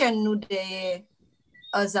a chaîne nous des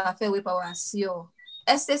affaires réparation.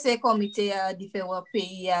 Est-ce que c'est comité à différents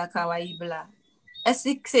pays à Caraïbes là?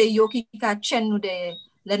 Est-ce que c'est eux qui a chaîne nous des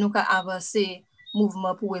là nous a avancé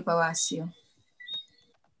mouvement pour réparation?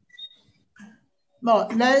 Bon,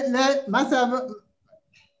 là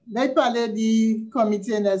il parlait du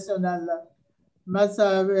comité national là. Mais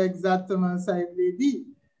ça veut exactement ça il veut dire.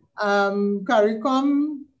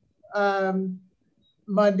 CARICOM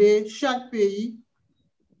demandé chaque pays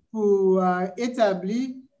pour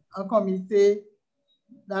établir un comité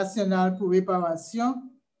national pour réparation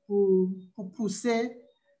pour pousser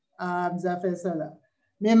à faire ça là.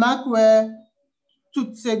 Mais maintenant,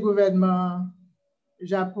 tous ces gouvernements,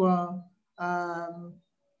 Japon,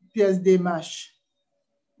 pièces de marche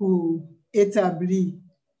pour établir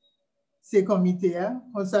ces comités.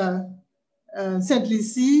 Comme ça,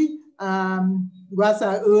 Sainte-Lucie, grâce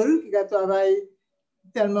à eux, qui travaillent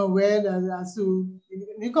tellement ouais,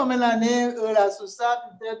 ni combien d'années, eux, là, sous ça,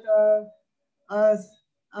 peut-être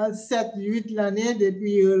en 7-8 l'année,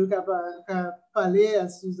 depuis eux, qui a parlé à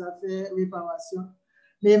sous affaires réparation.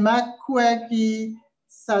 Mais ma crois que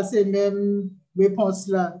ça, c'est même réponse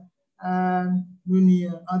là. En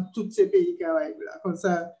tous ces pays Caraïbes là. Comme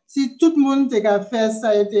ça, si tout le monde a fait ça,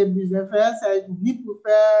 a été besoin de faire, ça a été dit pour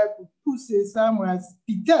faire, pour pousser ça, moi,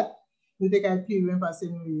 peut-être, nous avons pu même passer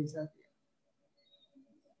nous ça.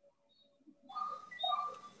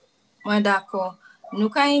 Oui, d'accord. Nous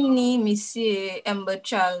avons monsieur Amber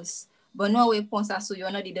Charles. Bonne réponse à ce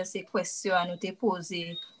qu'on a dit de ces questions à nous te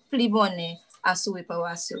poser, plus bonne à ce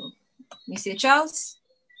réparation. Monsieur Charles?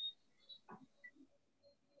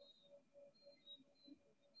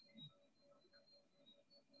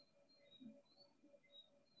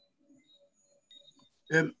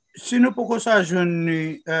 Si nous pouvons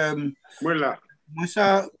s'ajouter voilà. Moi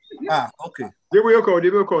ça, ok.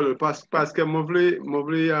 Debo call parce que moi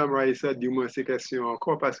voulais Raïssa dis-moi ces questions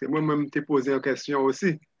encore parce que moi-même t'ai posé une question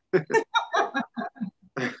aussi.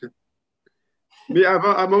 Mais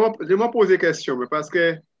avant je m'en posé question mais parce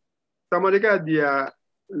que ça m'a déjà dit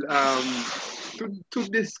toutes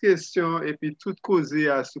les questions et puis toutes causées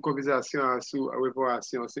à sous conversation à sous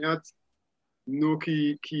réparation c'est entre nous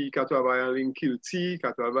qui travaillons en ligne qui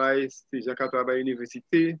travaillent c'est gens qui travaillent à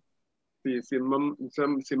l'université c'est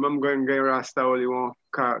même grand rasta ou les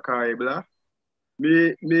Caraïbes là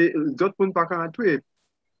mais d'autres monde pas quand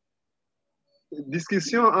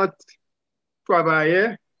discussion entre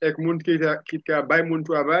travailleurs et monde qui travaille mon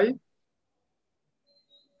travail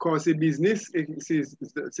quand c'est business et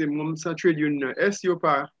c'est mon centre d'une est yo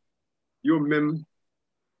pas yo même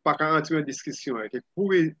pas quand entrer en discussion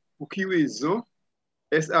pour qui raison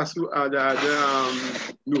est-ce à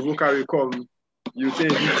nouveau CARICOM yo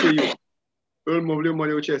t'invité yo eux m'ont voulu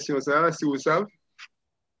demander aux questions ça si vous savez.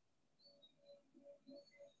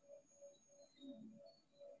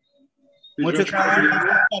 Moi, je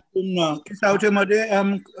qui ça vous demandé?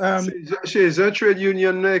 Chez un trade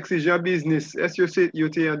union exigeant business, est-ce que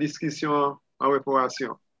vous êtes en discussion en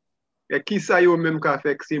réparation? Et qui ça yo même qu'a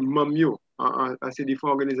fait que c'est même yo en ces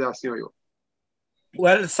différentes organisations yo?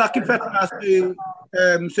 Well, ça qui fait là,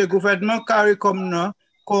 c'est gouvernement CARICOM non,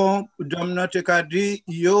 comme Domna te dit,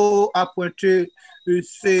 yo appointé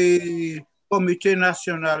ce comité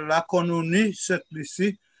national là qu'on unit cette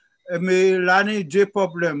ici. Mais là, il y a deux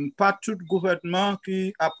problèmes. Pas tout gouvernement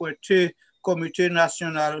qui a appointé comité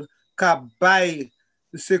national qui baille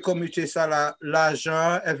ce comité ça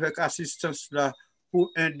l'argent avec assistance là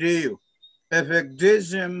pour aider. Avec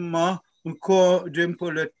deuxièmement, encore d'une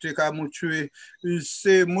politique à tuer,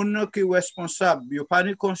 c'est mon qui est responsable. Il n'y a pas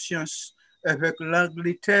de conscience avec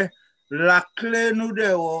l'Angleterre. La clé nous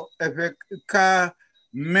dehors avec qu'à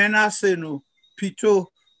menacer nous.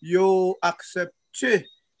 Plutôt, yo accepté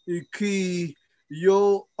qui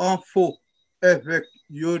yo en faux avec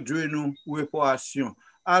yo de nous réparation.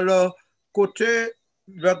 Alors, côté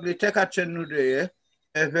l'Angleterre qui nous dehors,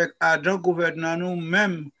 avec Adam gouvernant nous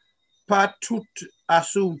même pas tout à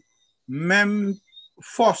sous même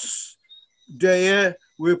force derrière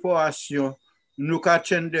réparation nous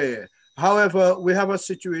catchons derrière. However, we have a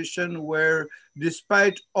situation where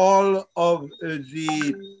despite all of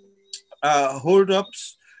the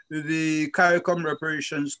hold-ups, the CARICOM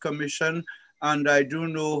Reparations Commission, and I do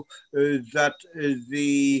know that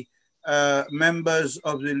the members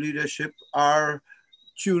of the leadership are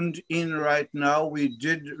tuned in right now. We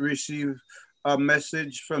did receive a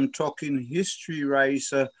message from Talking History,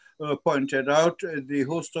 Raisa pointed out. The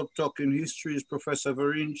host of Talking History is Professor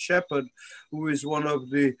Vereen Shepherd, who is one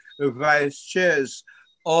of the vice chairs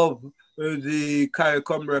of the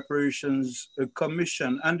CARICOM Reparations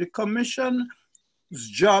Commission. And the commission's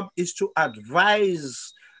job is to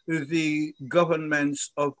advise the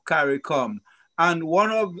governments of CARICOM. And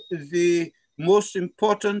one of the most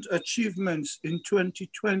important achievements in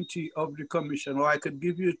 2020 of the commission, or I could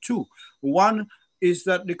give you two. One is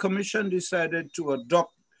that the commission decided to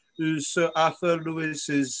adopt Sir Arthur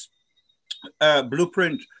Lewis's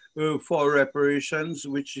blueprint for reparations,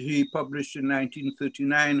 which he published in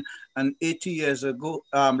 1939, and 80 years ago,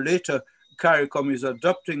 later, CARICOM is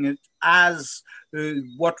adopting it as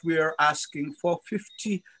what we are asking for,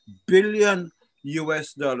 50 billion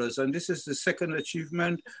US dollars. And this is the second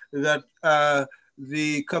achievement that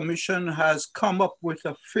the commission has come up with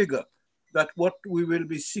a figure that what we will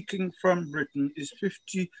be seeking from Britain is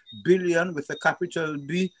 50 billion with a capital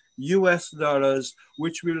B US dollars,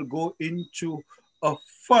 which will go into a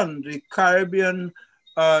fund, the Caribbean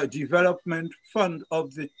Development Fund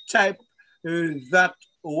of the type that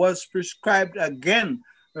was prescribed again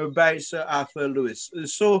by Sir Arthur Lewis.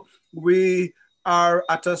 So we are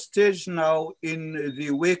at a stage now in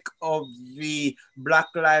the wake of the Black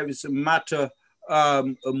Lives Matter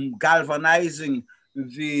galvanizing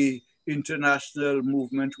the international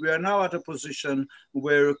movement. We are now at a position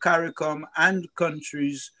where CARICOM and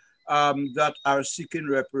countries that are seeking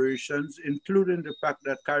reparations, including the fact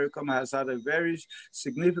that CARICOM has had a very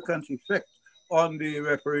significant effect on the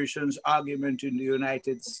reparations argument in the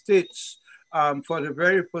United States. For the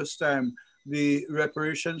very first time, the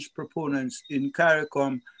reparations proponents in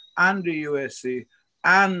CARICOM and the USA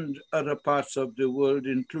and other parts of the world,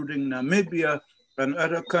 including Namibia and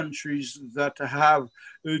other countries that have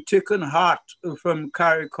taken heart from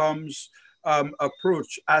CARICOM's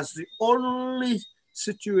approach as the only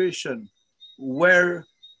situation where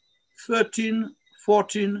 13,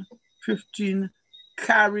 14, 15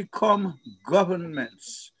 CARICOM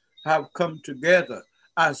governments have come together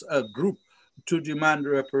as a group to demand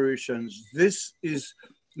reparations. This is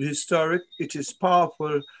historic, it is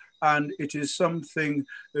powerful, and it is something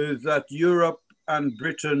that Europe and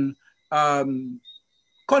Britain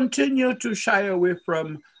continue to shy away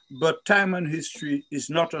from, but time and history is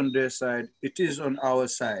not on their side, it is on our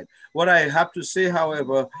side. What I have to say,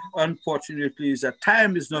 however, unfortunately, is that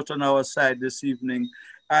time is not on our side this evening.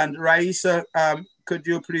 And Raisa, could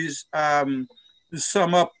you please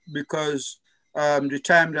sum up, because the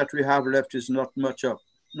time that we have left is not much.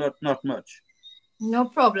 No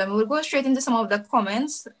problem. We'll go straight into some of the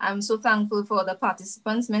comments. I'm so thankful for the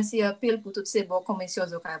participants. Merci apil pour toutes ces bonnes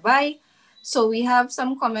commissions au travail. So we have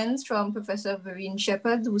some comments from Professor Vereen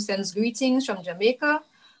Shepherd, who sends greetings from Jamaica.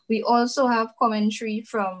 We also have commentary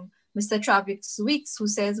from Mr. Travis Weeks, who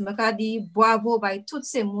says, Makadi, bravo by toutes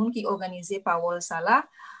ces moun qui organisé Parole Sala.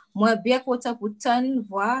 Moi bien content pour tan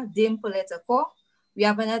voix dem politico. We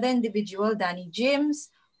have another individual, Danny James,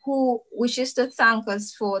 who wishes to thank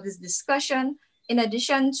us for this discussion, in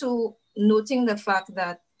addition to noting the fact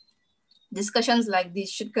that discussions like this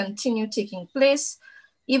should continue taking place.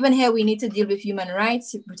 Even here, we need to deal with human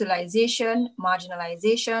rights, brutalization,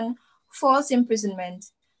 marginalization, false imprisonment,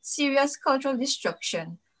 serious cultural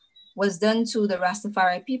destruction was done to the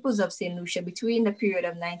Rastafari peoples of St. Lucia between the period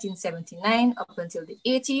of 1979 up until the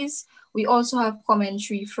 80s. We also have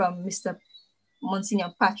commentary from Mr.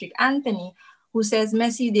 Monsignor Patrick Anthony, who says,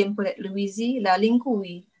 Merci d'impolet Louisi, la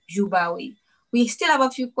linkui, jubawi. We still have a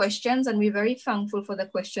few questions, and we're very thankful for the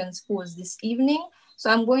questions posed this evening. So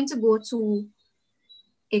I'm going to go to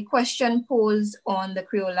a question posed on the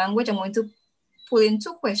Creole language. I'm going to pull in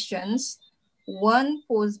two questions. One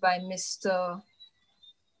posed by Mr.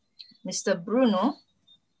 Bruno,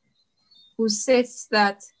 who says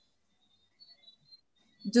that,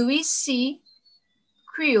 do we see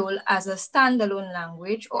Creole as a standalone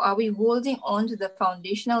language, or are we holding on to the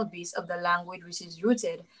foundational base of the language which is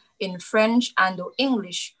rooted in French and or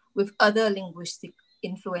English with other linguistic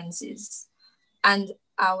influences? And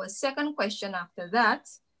our second question after that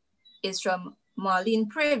is from Marlene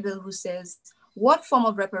Preville, who says, what form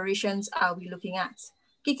of reparations are we looking at?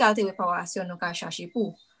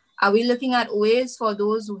 Are we looking at ways for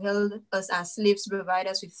those who held us as slaves to provide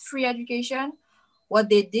us with free education? What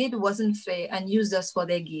they did wasn't fair and used us for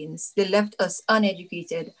their gains. They left us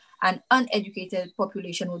uneducated. An uneducated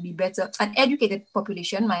population will be better. An educated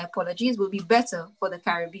population, my apologies, will be better for the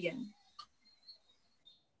Caribbean.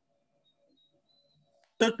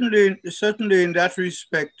 Certainly in that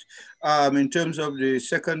respect, in terms of the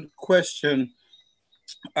second question,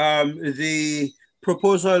 the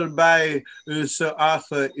proposal by Sir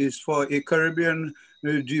Arthur is for a Caribbean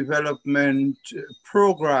development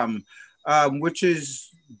program, which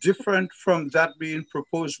is different from that being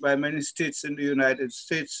proposed by many states in the United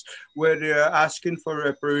States, where they are asking for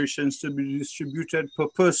reparations to be distributed per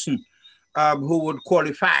person who would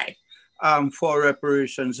qualify for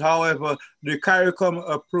reparations. However, the CARICOM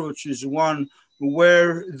approach is one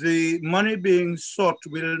where the money being sought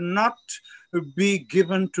will not be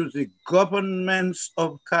given to the governments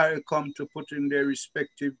of CARICOM to put in their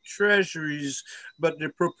respective treasuries, but the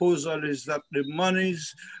proposal is that the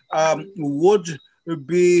monies would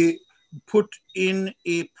be put in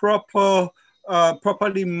a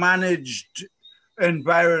properly managed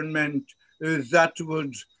environment that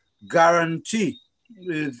would guarantee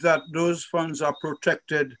that those funds are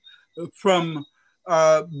protected from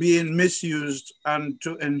being misused, and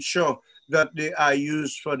to ensure that they are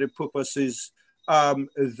used for the purposes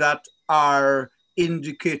that are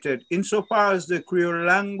indicated. Insofar as the Creole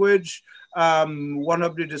language, one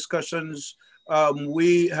of the discussions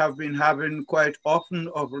we have been having quite often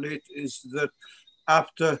of late is that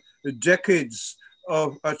after decades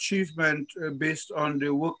of achievement based on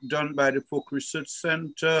the work done by the Folk Research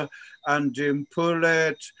Center and Jim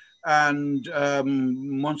Purlett and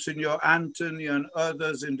Monsignor Anthony and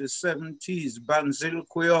others in the 70s, Banzil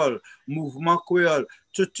Creole, Mouvement Creole,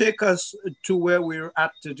 to take us to where we're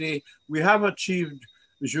at today. We have achieved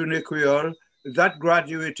Journée Creole, that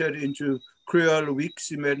graduated into Creole Week,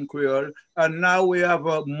 Semaine Creole, and now we have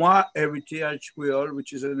a Mois Heritage Creole,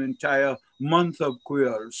 which is an entire month of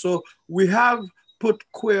Creole. So we have put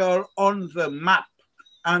Creole on the map,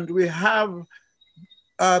 and we have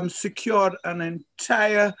secured an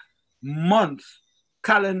entire month,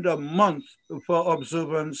 calendar month, for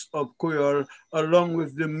observance of Creole, along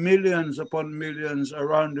with the millions upon millions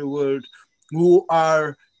around the world who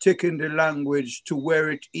are taking the language to where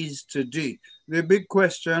it is today. The big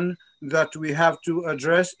question that we have to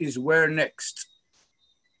address is where next?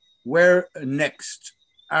 Where next?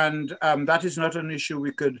 And that is not an issue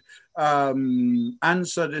we could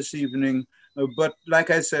answer this evening, But like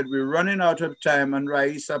I said, we're running out of time. And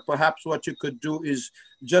Raisa, perhaps what you could do is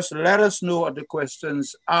just let us know what the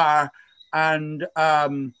questions are. And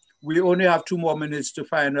we only have 2 more minutes to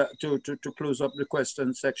to close up the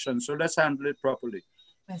question section. So let's handle it properly.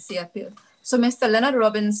 Merci, Apil. So Mr. Leonard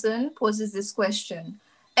Robinson poses this question.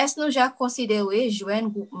 Est-ce nous ja considéré joindre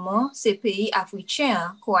groupement ces pays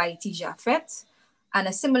africains ko Haïti ja fait? And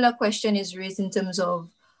a similar question is raised in terms of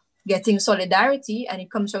getting solidarity, and it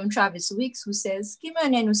comes from Travis Weeks, who says, Ki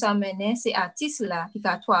mene nou sa mene se artiste la ki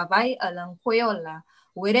ka travay alang Creole la,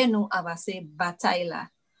 wede nou avase batay la.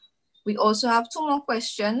 We also have 2 more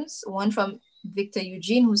questions, one from Victor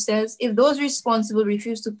Eugene, who says, if those responsible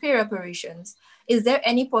refuse to pay reparations, is there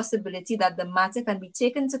any possibility that the matter can be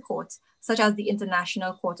taken to court, such as the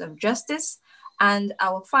International Court of Justice? And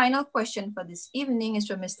our final question for this evening is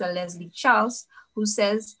from Mr. Leslie Charles, who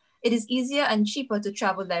says, it is easier and cheaper to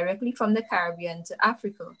travel directly from the Caribbean to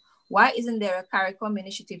Africa. Why isn't there a CARICOM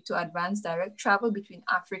initiative to advance direct travel between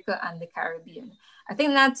Africa and the Caribbean? I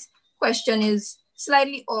think that question is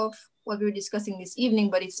slightly off what we were discussing this evening,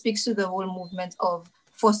 but it speaks to the whole movement of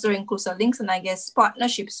fostering closer links and I guess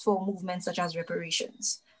partnerships for movements such as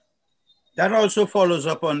reparations. That also follows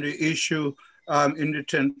up on the issue in the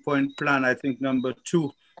 10-point plan, I think number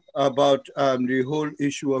 2, about the whole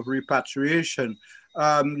issue of repatriation.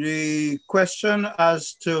 The question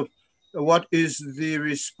as to what is the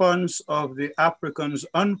response of the Africans,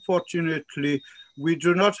 unfortunately, we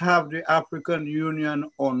do not have the African Union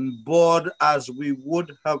on board as we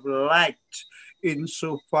would have liked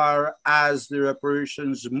insofar as the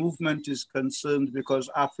reparations movement is concerned, because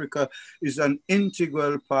Africa is an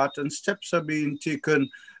integral part and steps are being taken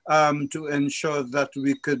to ensure that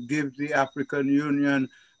we could give the African Union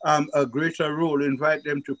a greater role, invite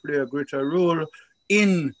them to play a greater role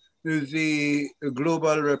in the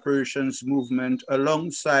global reparations movement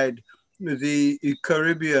alongside the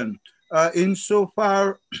Caribbean.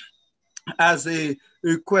 Insofar as the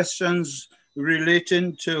questions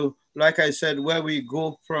relating to, like I said, where we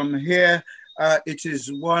go from here, it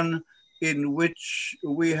is one in which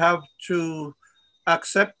we have to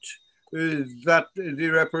accept that the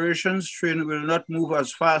reparations train will not move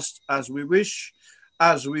as fast as we wish,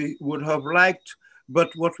 as we would have liked, but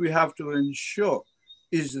what we have to ensure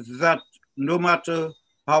is that no matter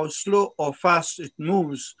how slow or fast it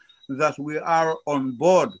moves, that we are on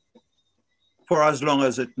board for as long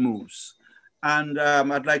as it moves. And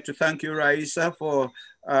I'd like to thank you, Raisa, for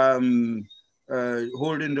holding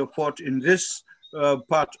the fort in this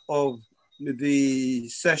part of the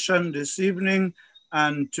session this evening,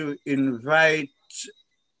 and to invite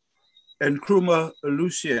Nkrumah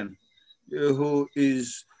Lucian, who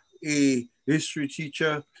is a history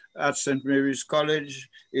teacher at St. Mary's College,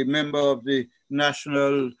 a member of the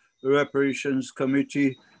National Reparations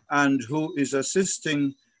Committee, and who is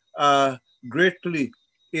assisting greatly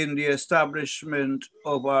in the establishment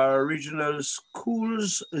of our regional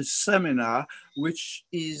schools seminar, which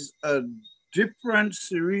is a different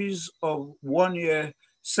series of one-year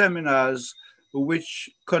seminars which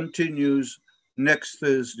continues next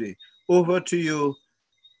Thursday. Over to you,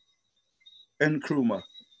 Nkrumah.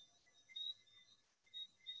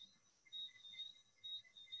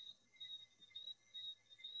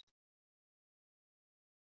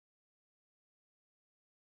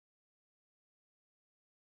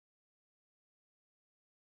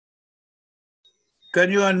 Can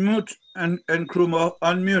you unmute, Nkrumah?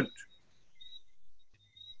 Unmute.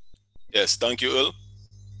 Yes, thank you, Earl.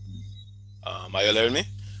 Are you hearing me?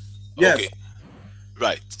 Yes. Okay.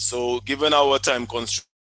 Right. So given our time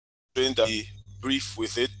constraint, I'll be brief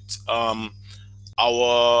with it.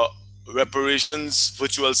 Our reparations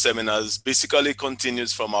virtual seminars basically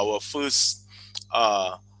continues from our first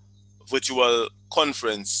virtual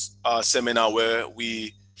conference seminar, where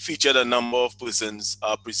we featured a number of persons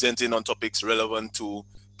presenting on topics relevant to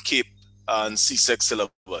CAPE and CSEC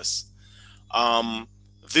syllabus.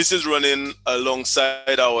 This is running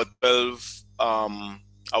alongside our 12,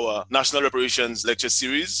 our National Reparations lecture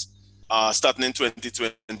series, starting in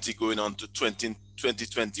 2020, going on to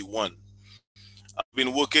 2021. I've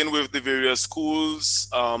been working with the various schools.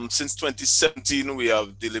 Since 2017, we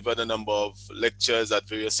have delivered a number of lectures at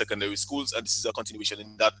various secondary schools, and this is a continuation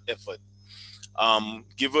in that effort.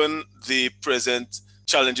 Given the present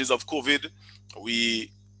challenges of COVID,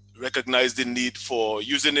 we recognize the need for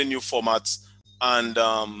using the new formats and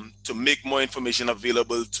to make more information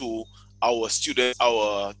available to our students,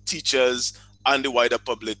 our teachers, and the wider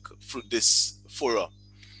public through this forum.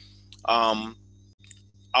 Our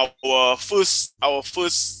first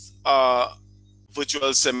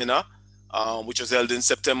virtual seminar which was held in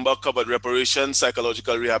September, covered reparations,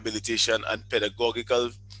 psychological rehabilitation, and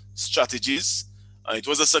pedagogical strategies. It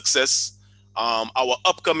was a success. Our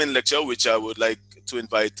upcoming lecture, which I would like to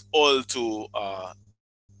invite all to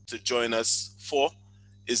join us for,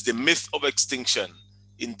 is the myth of extinction,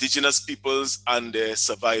 indigenous peoples and their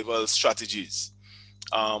survival strategies.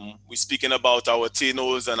 We're speaking about our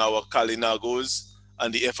Tainos and our Kalinagos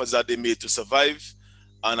and the efforts that they made to survive.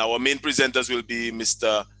 And our main presenters will be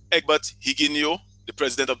Mr. Egbert Higinio, the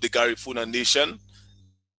president of the Garifuna Nation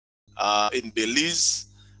in Belize,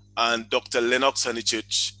 and Dr. Lennox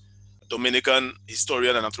Honeychurch, Dominican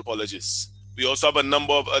historian and anthropologist. We also have a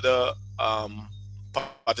number of other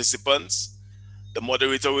participants. The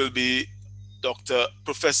moderator will be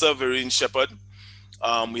Professor Vereen Shepherd.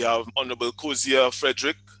 We have Honorable Kozia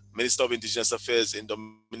Frederick, Minister of Indigenous Affairs in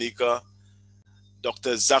Dominica,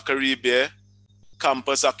 Dr. Zachary Bear,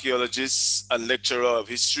 campus archaeologist and lecturer of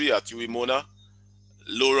history at UWI-Mona,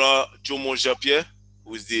 Laura Jomo-Japierre,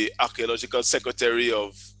 who is the archaeological secretary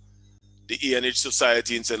of the ENH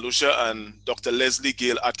Society in St. Lucia, and Dr. Leslie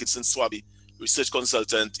Gale Atkinson Swaby, research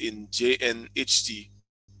consultant in JNHT,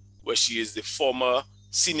 where she is the former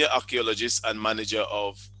senior archaeologist and manager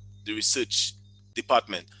of the research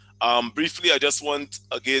department. Briefly, I just want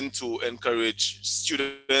again to encourage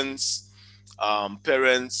students,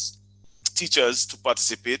 parents, teachers to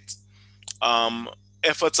participate.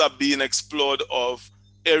 Efforts are being explored of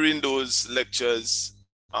airing those lectures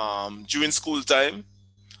during school time.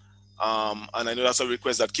 And I know that's a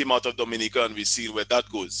request that came out of Dominica, and we see where that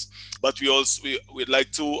goes. But we'd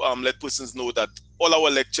like to let persons know that all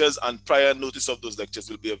our lectures and prior notice of those lectures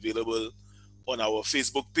will be available on our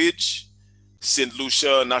Facebook page, St.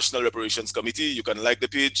 Lucia National Reparations Committee. You can like the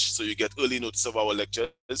page so you get early notice of our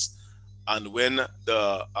lectures. And when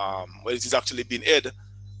it is actually being aired,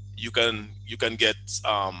 you can get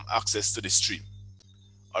access to the stream.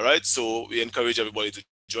 All right, so we encourage everybody to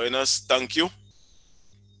join us. Thank you.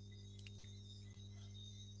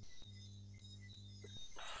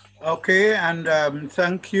 Okay, and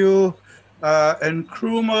thank you,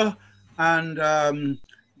 Nkrumah. And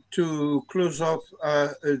to close off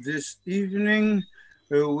this evening,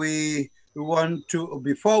 we want to,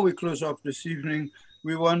 before we close off this evening,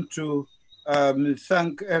 we want to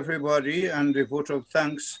thank everybody, and the vote of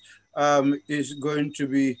thanks is going to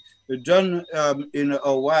be done in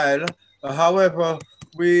a while. However,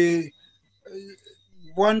 we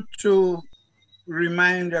want to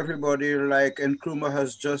remind everybody, like Nkrumah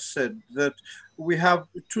has just said, that we have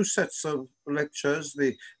two sets of lectures,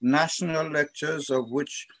 the national lectures, of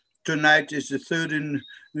which tonight is the third in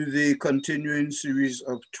the continuing series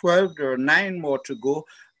of 12. There are 9 more to go.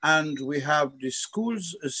 And we have the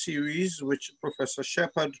schools series, which Professor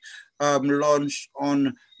Shepherd launched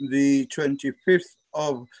on the 25th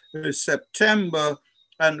of September,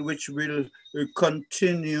 and which will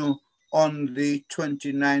continue on the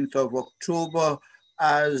 29th of October,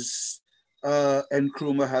 as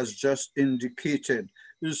Nkrumah has just indicated.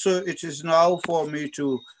 So it is now for me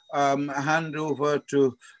to hand over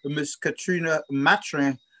to Ms. Katrina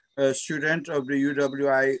Matrin, a student of the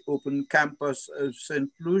UWI Open Campus of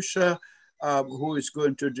St. Lucia, who is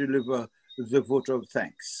going to deliver the vote of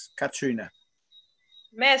thanks. Katrina.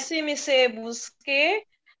 Merci, M. Bousquet.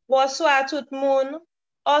 Bonsoir tout le monde.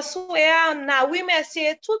 Oswea, na oui, merci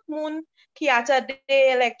tout le monde qui a attendé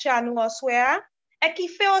lecture nous oswea et qui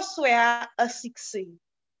fait oswea un succès.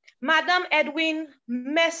 Madame Edwin,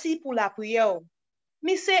 merci pour la prière.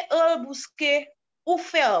 M. Earl Bousquet, ou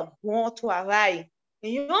fait un bon travail.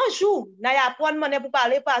 Un jour, na y apprendre monnaie pour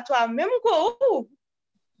parler par toi, même quoi.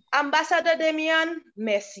 Ambassadeur Demian,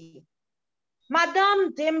 merci.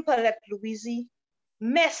 Madame Dempelette Louisi,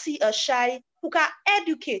 merci a Chai pour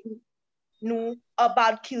éduquer nous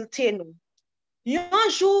about kilte nous. Un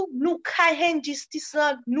jour, nous caillons justice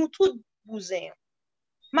nous tout bousin.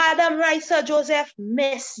 Madame Raissa Joseph,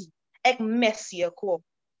 merci. Et merci encore.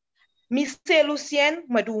 Mr. Lucien,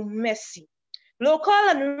 madou merci. Local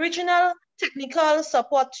and regional technical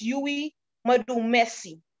support UWI, madou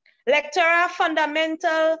merci. Lecturer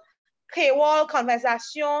fundamental Creole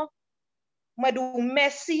conversation, madou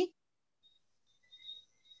merci.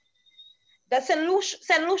 The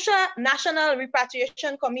St. Lucia National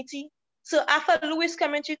Repatriation Committee, Sir Arthur Lewis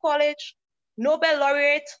Community College, Nobel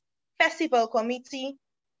Laureate, Festival Committee,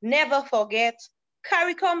 Never Forget,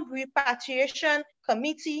 CARICOM Repatriation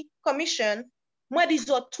Commission, moi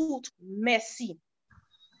disons tout merci.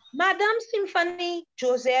 Madame Symphony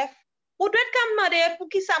Joseph, ou doit comme demander pour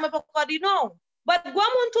qui ça me pas dire non. But moi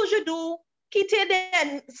mon toujours do quitter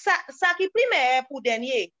ça qui primaire pour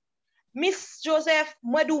dernier. Miss Joseph,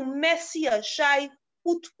 moi dou merci à Chai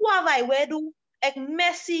pour travail wedou ek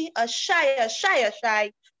merci a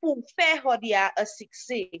chay pour faire hodia a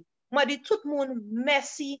succès. Moi dit tout monde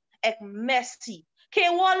merci ek merci. Que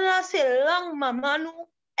wala c'est lang maman nous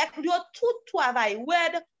ek yo tout travail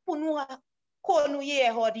wed pour nous konouye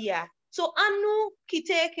hodia. So an nous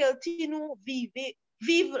quitter kelti nous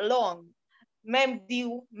vive long. Même dit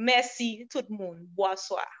merci tout le monde.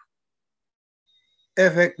 Bonsoir.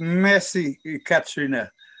 Avec merci, Katrina.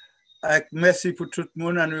 Merci for tout le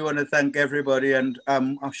monde, and we want to thank everybody, and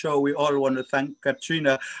I'm sure we all want to thank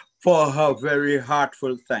Katrina for her very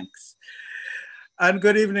heartfelt thanks. And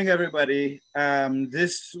good evening, everybody.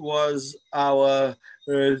 This was our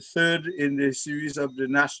third in the series of the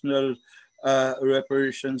National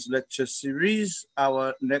Reparations Lecture Series.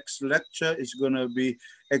 Our next lecture is going to be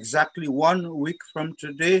exactly 1 week from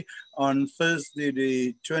today, on Thursday,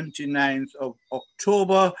 the 29th of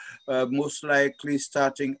October, most likely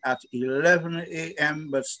starting at 11 a.m.,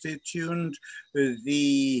 but stay tuned.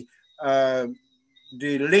 The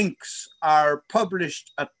links are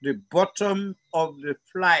published at the bottom of the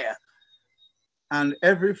flyer. And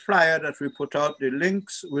every flyer that we put out, the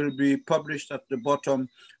links will be published at the bottom.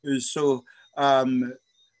 So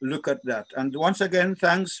look at that. And once again,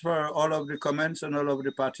 thanks for all of the comments and all of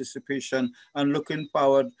the participation, and looking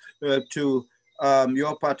forward to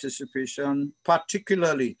your participation,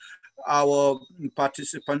 particularly our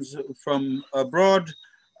participants from abroad.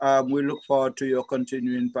 We look forward to your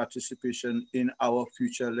continuing participation in our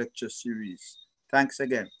future lecture series. Thanks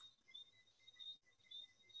again.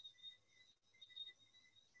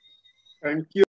 Thank you.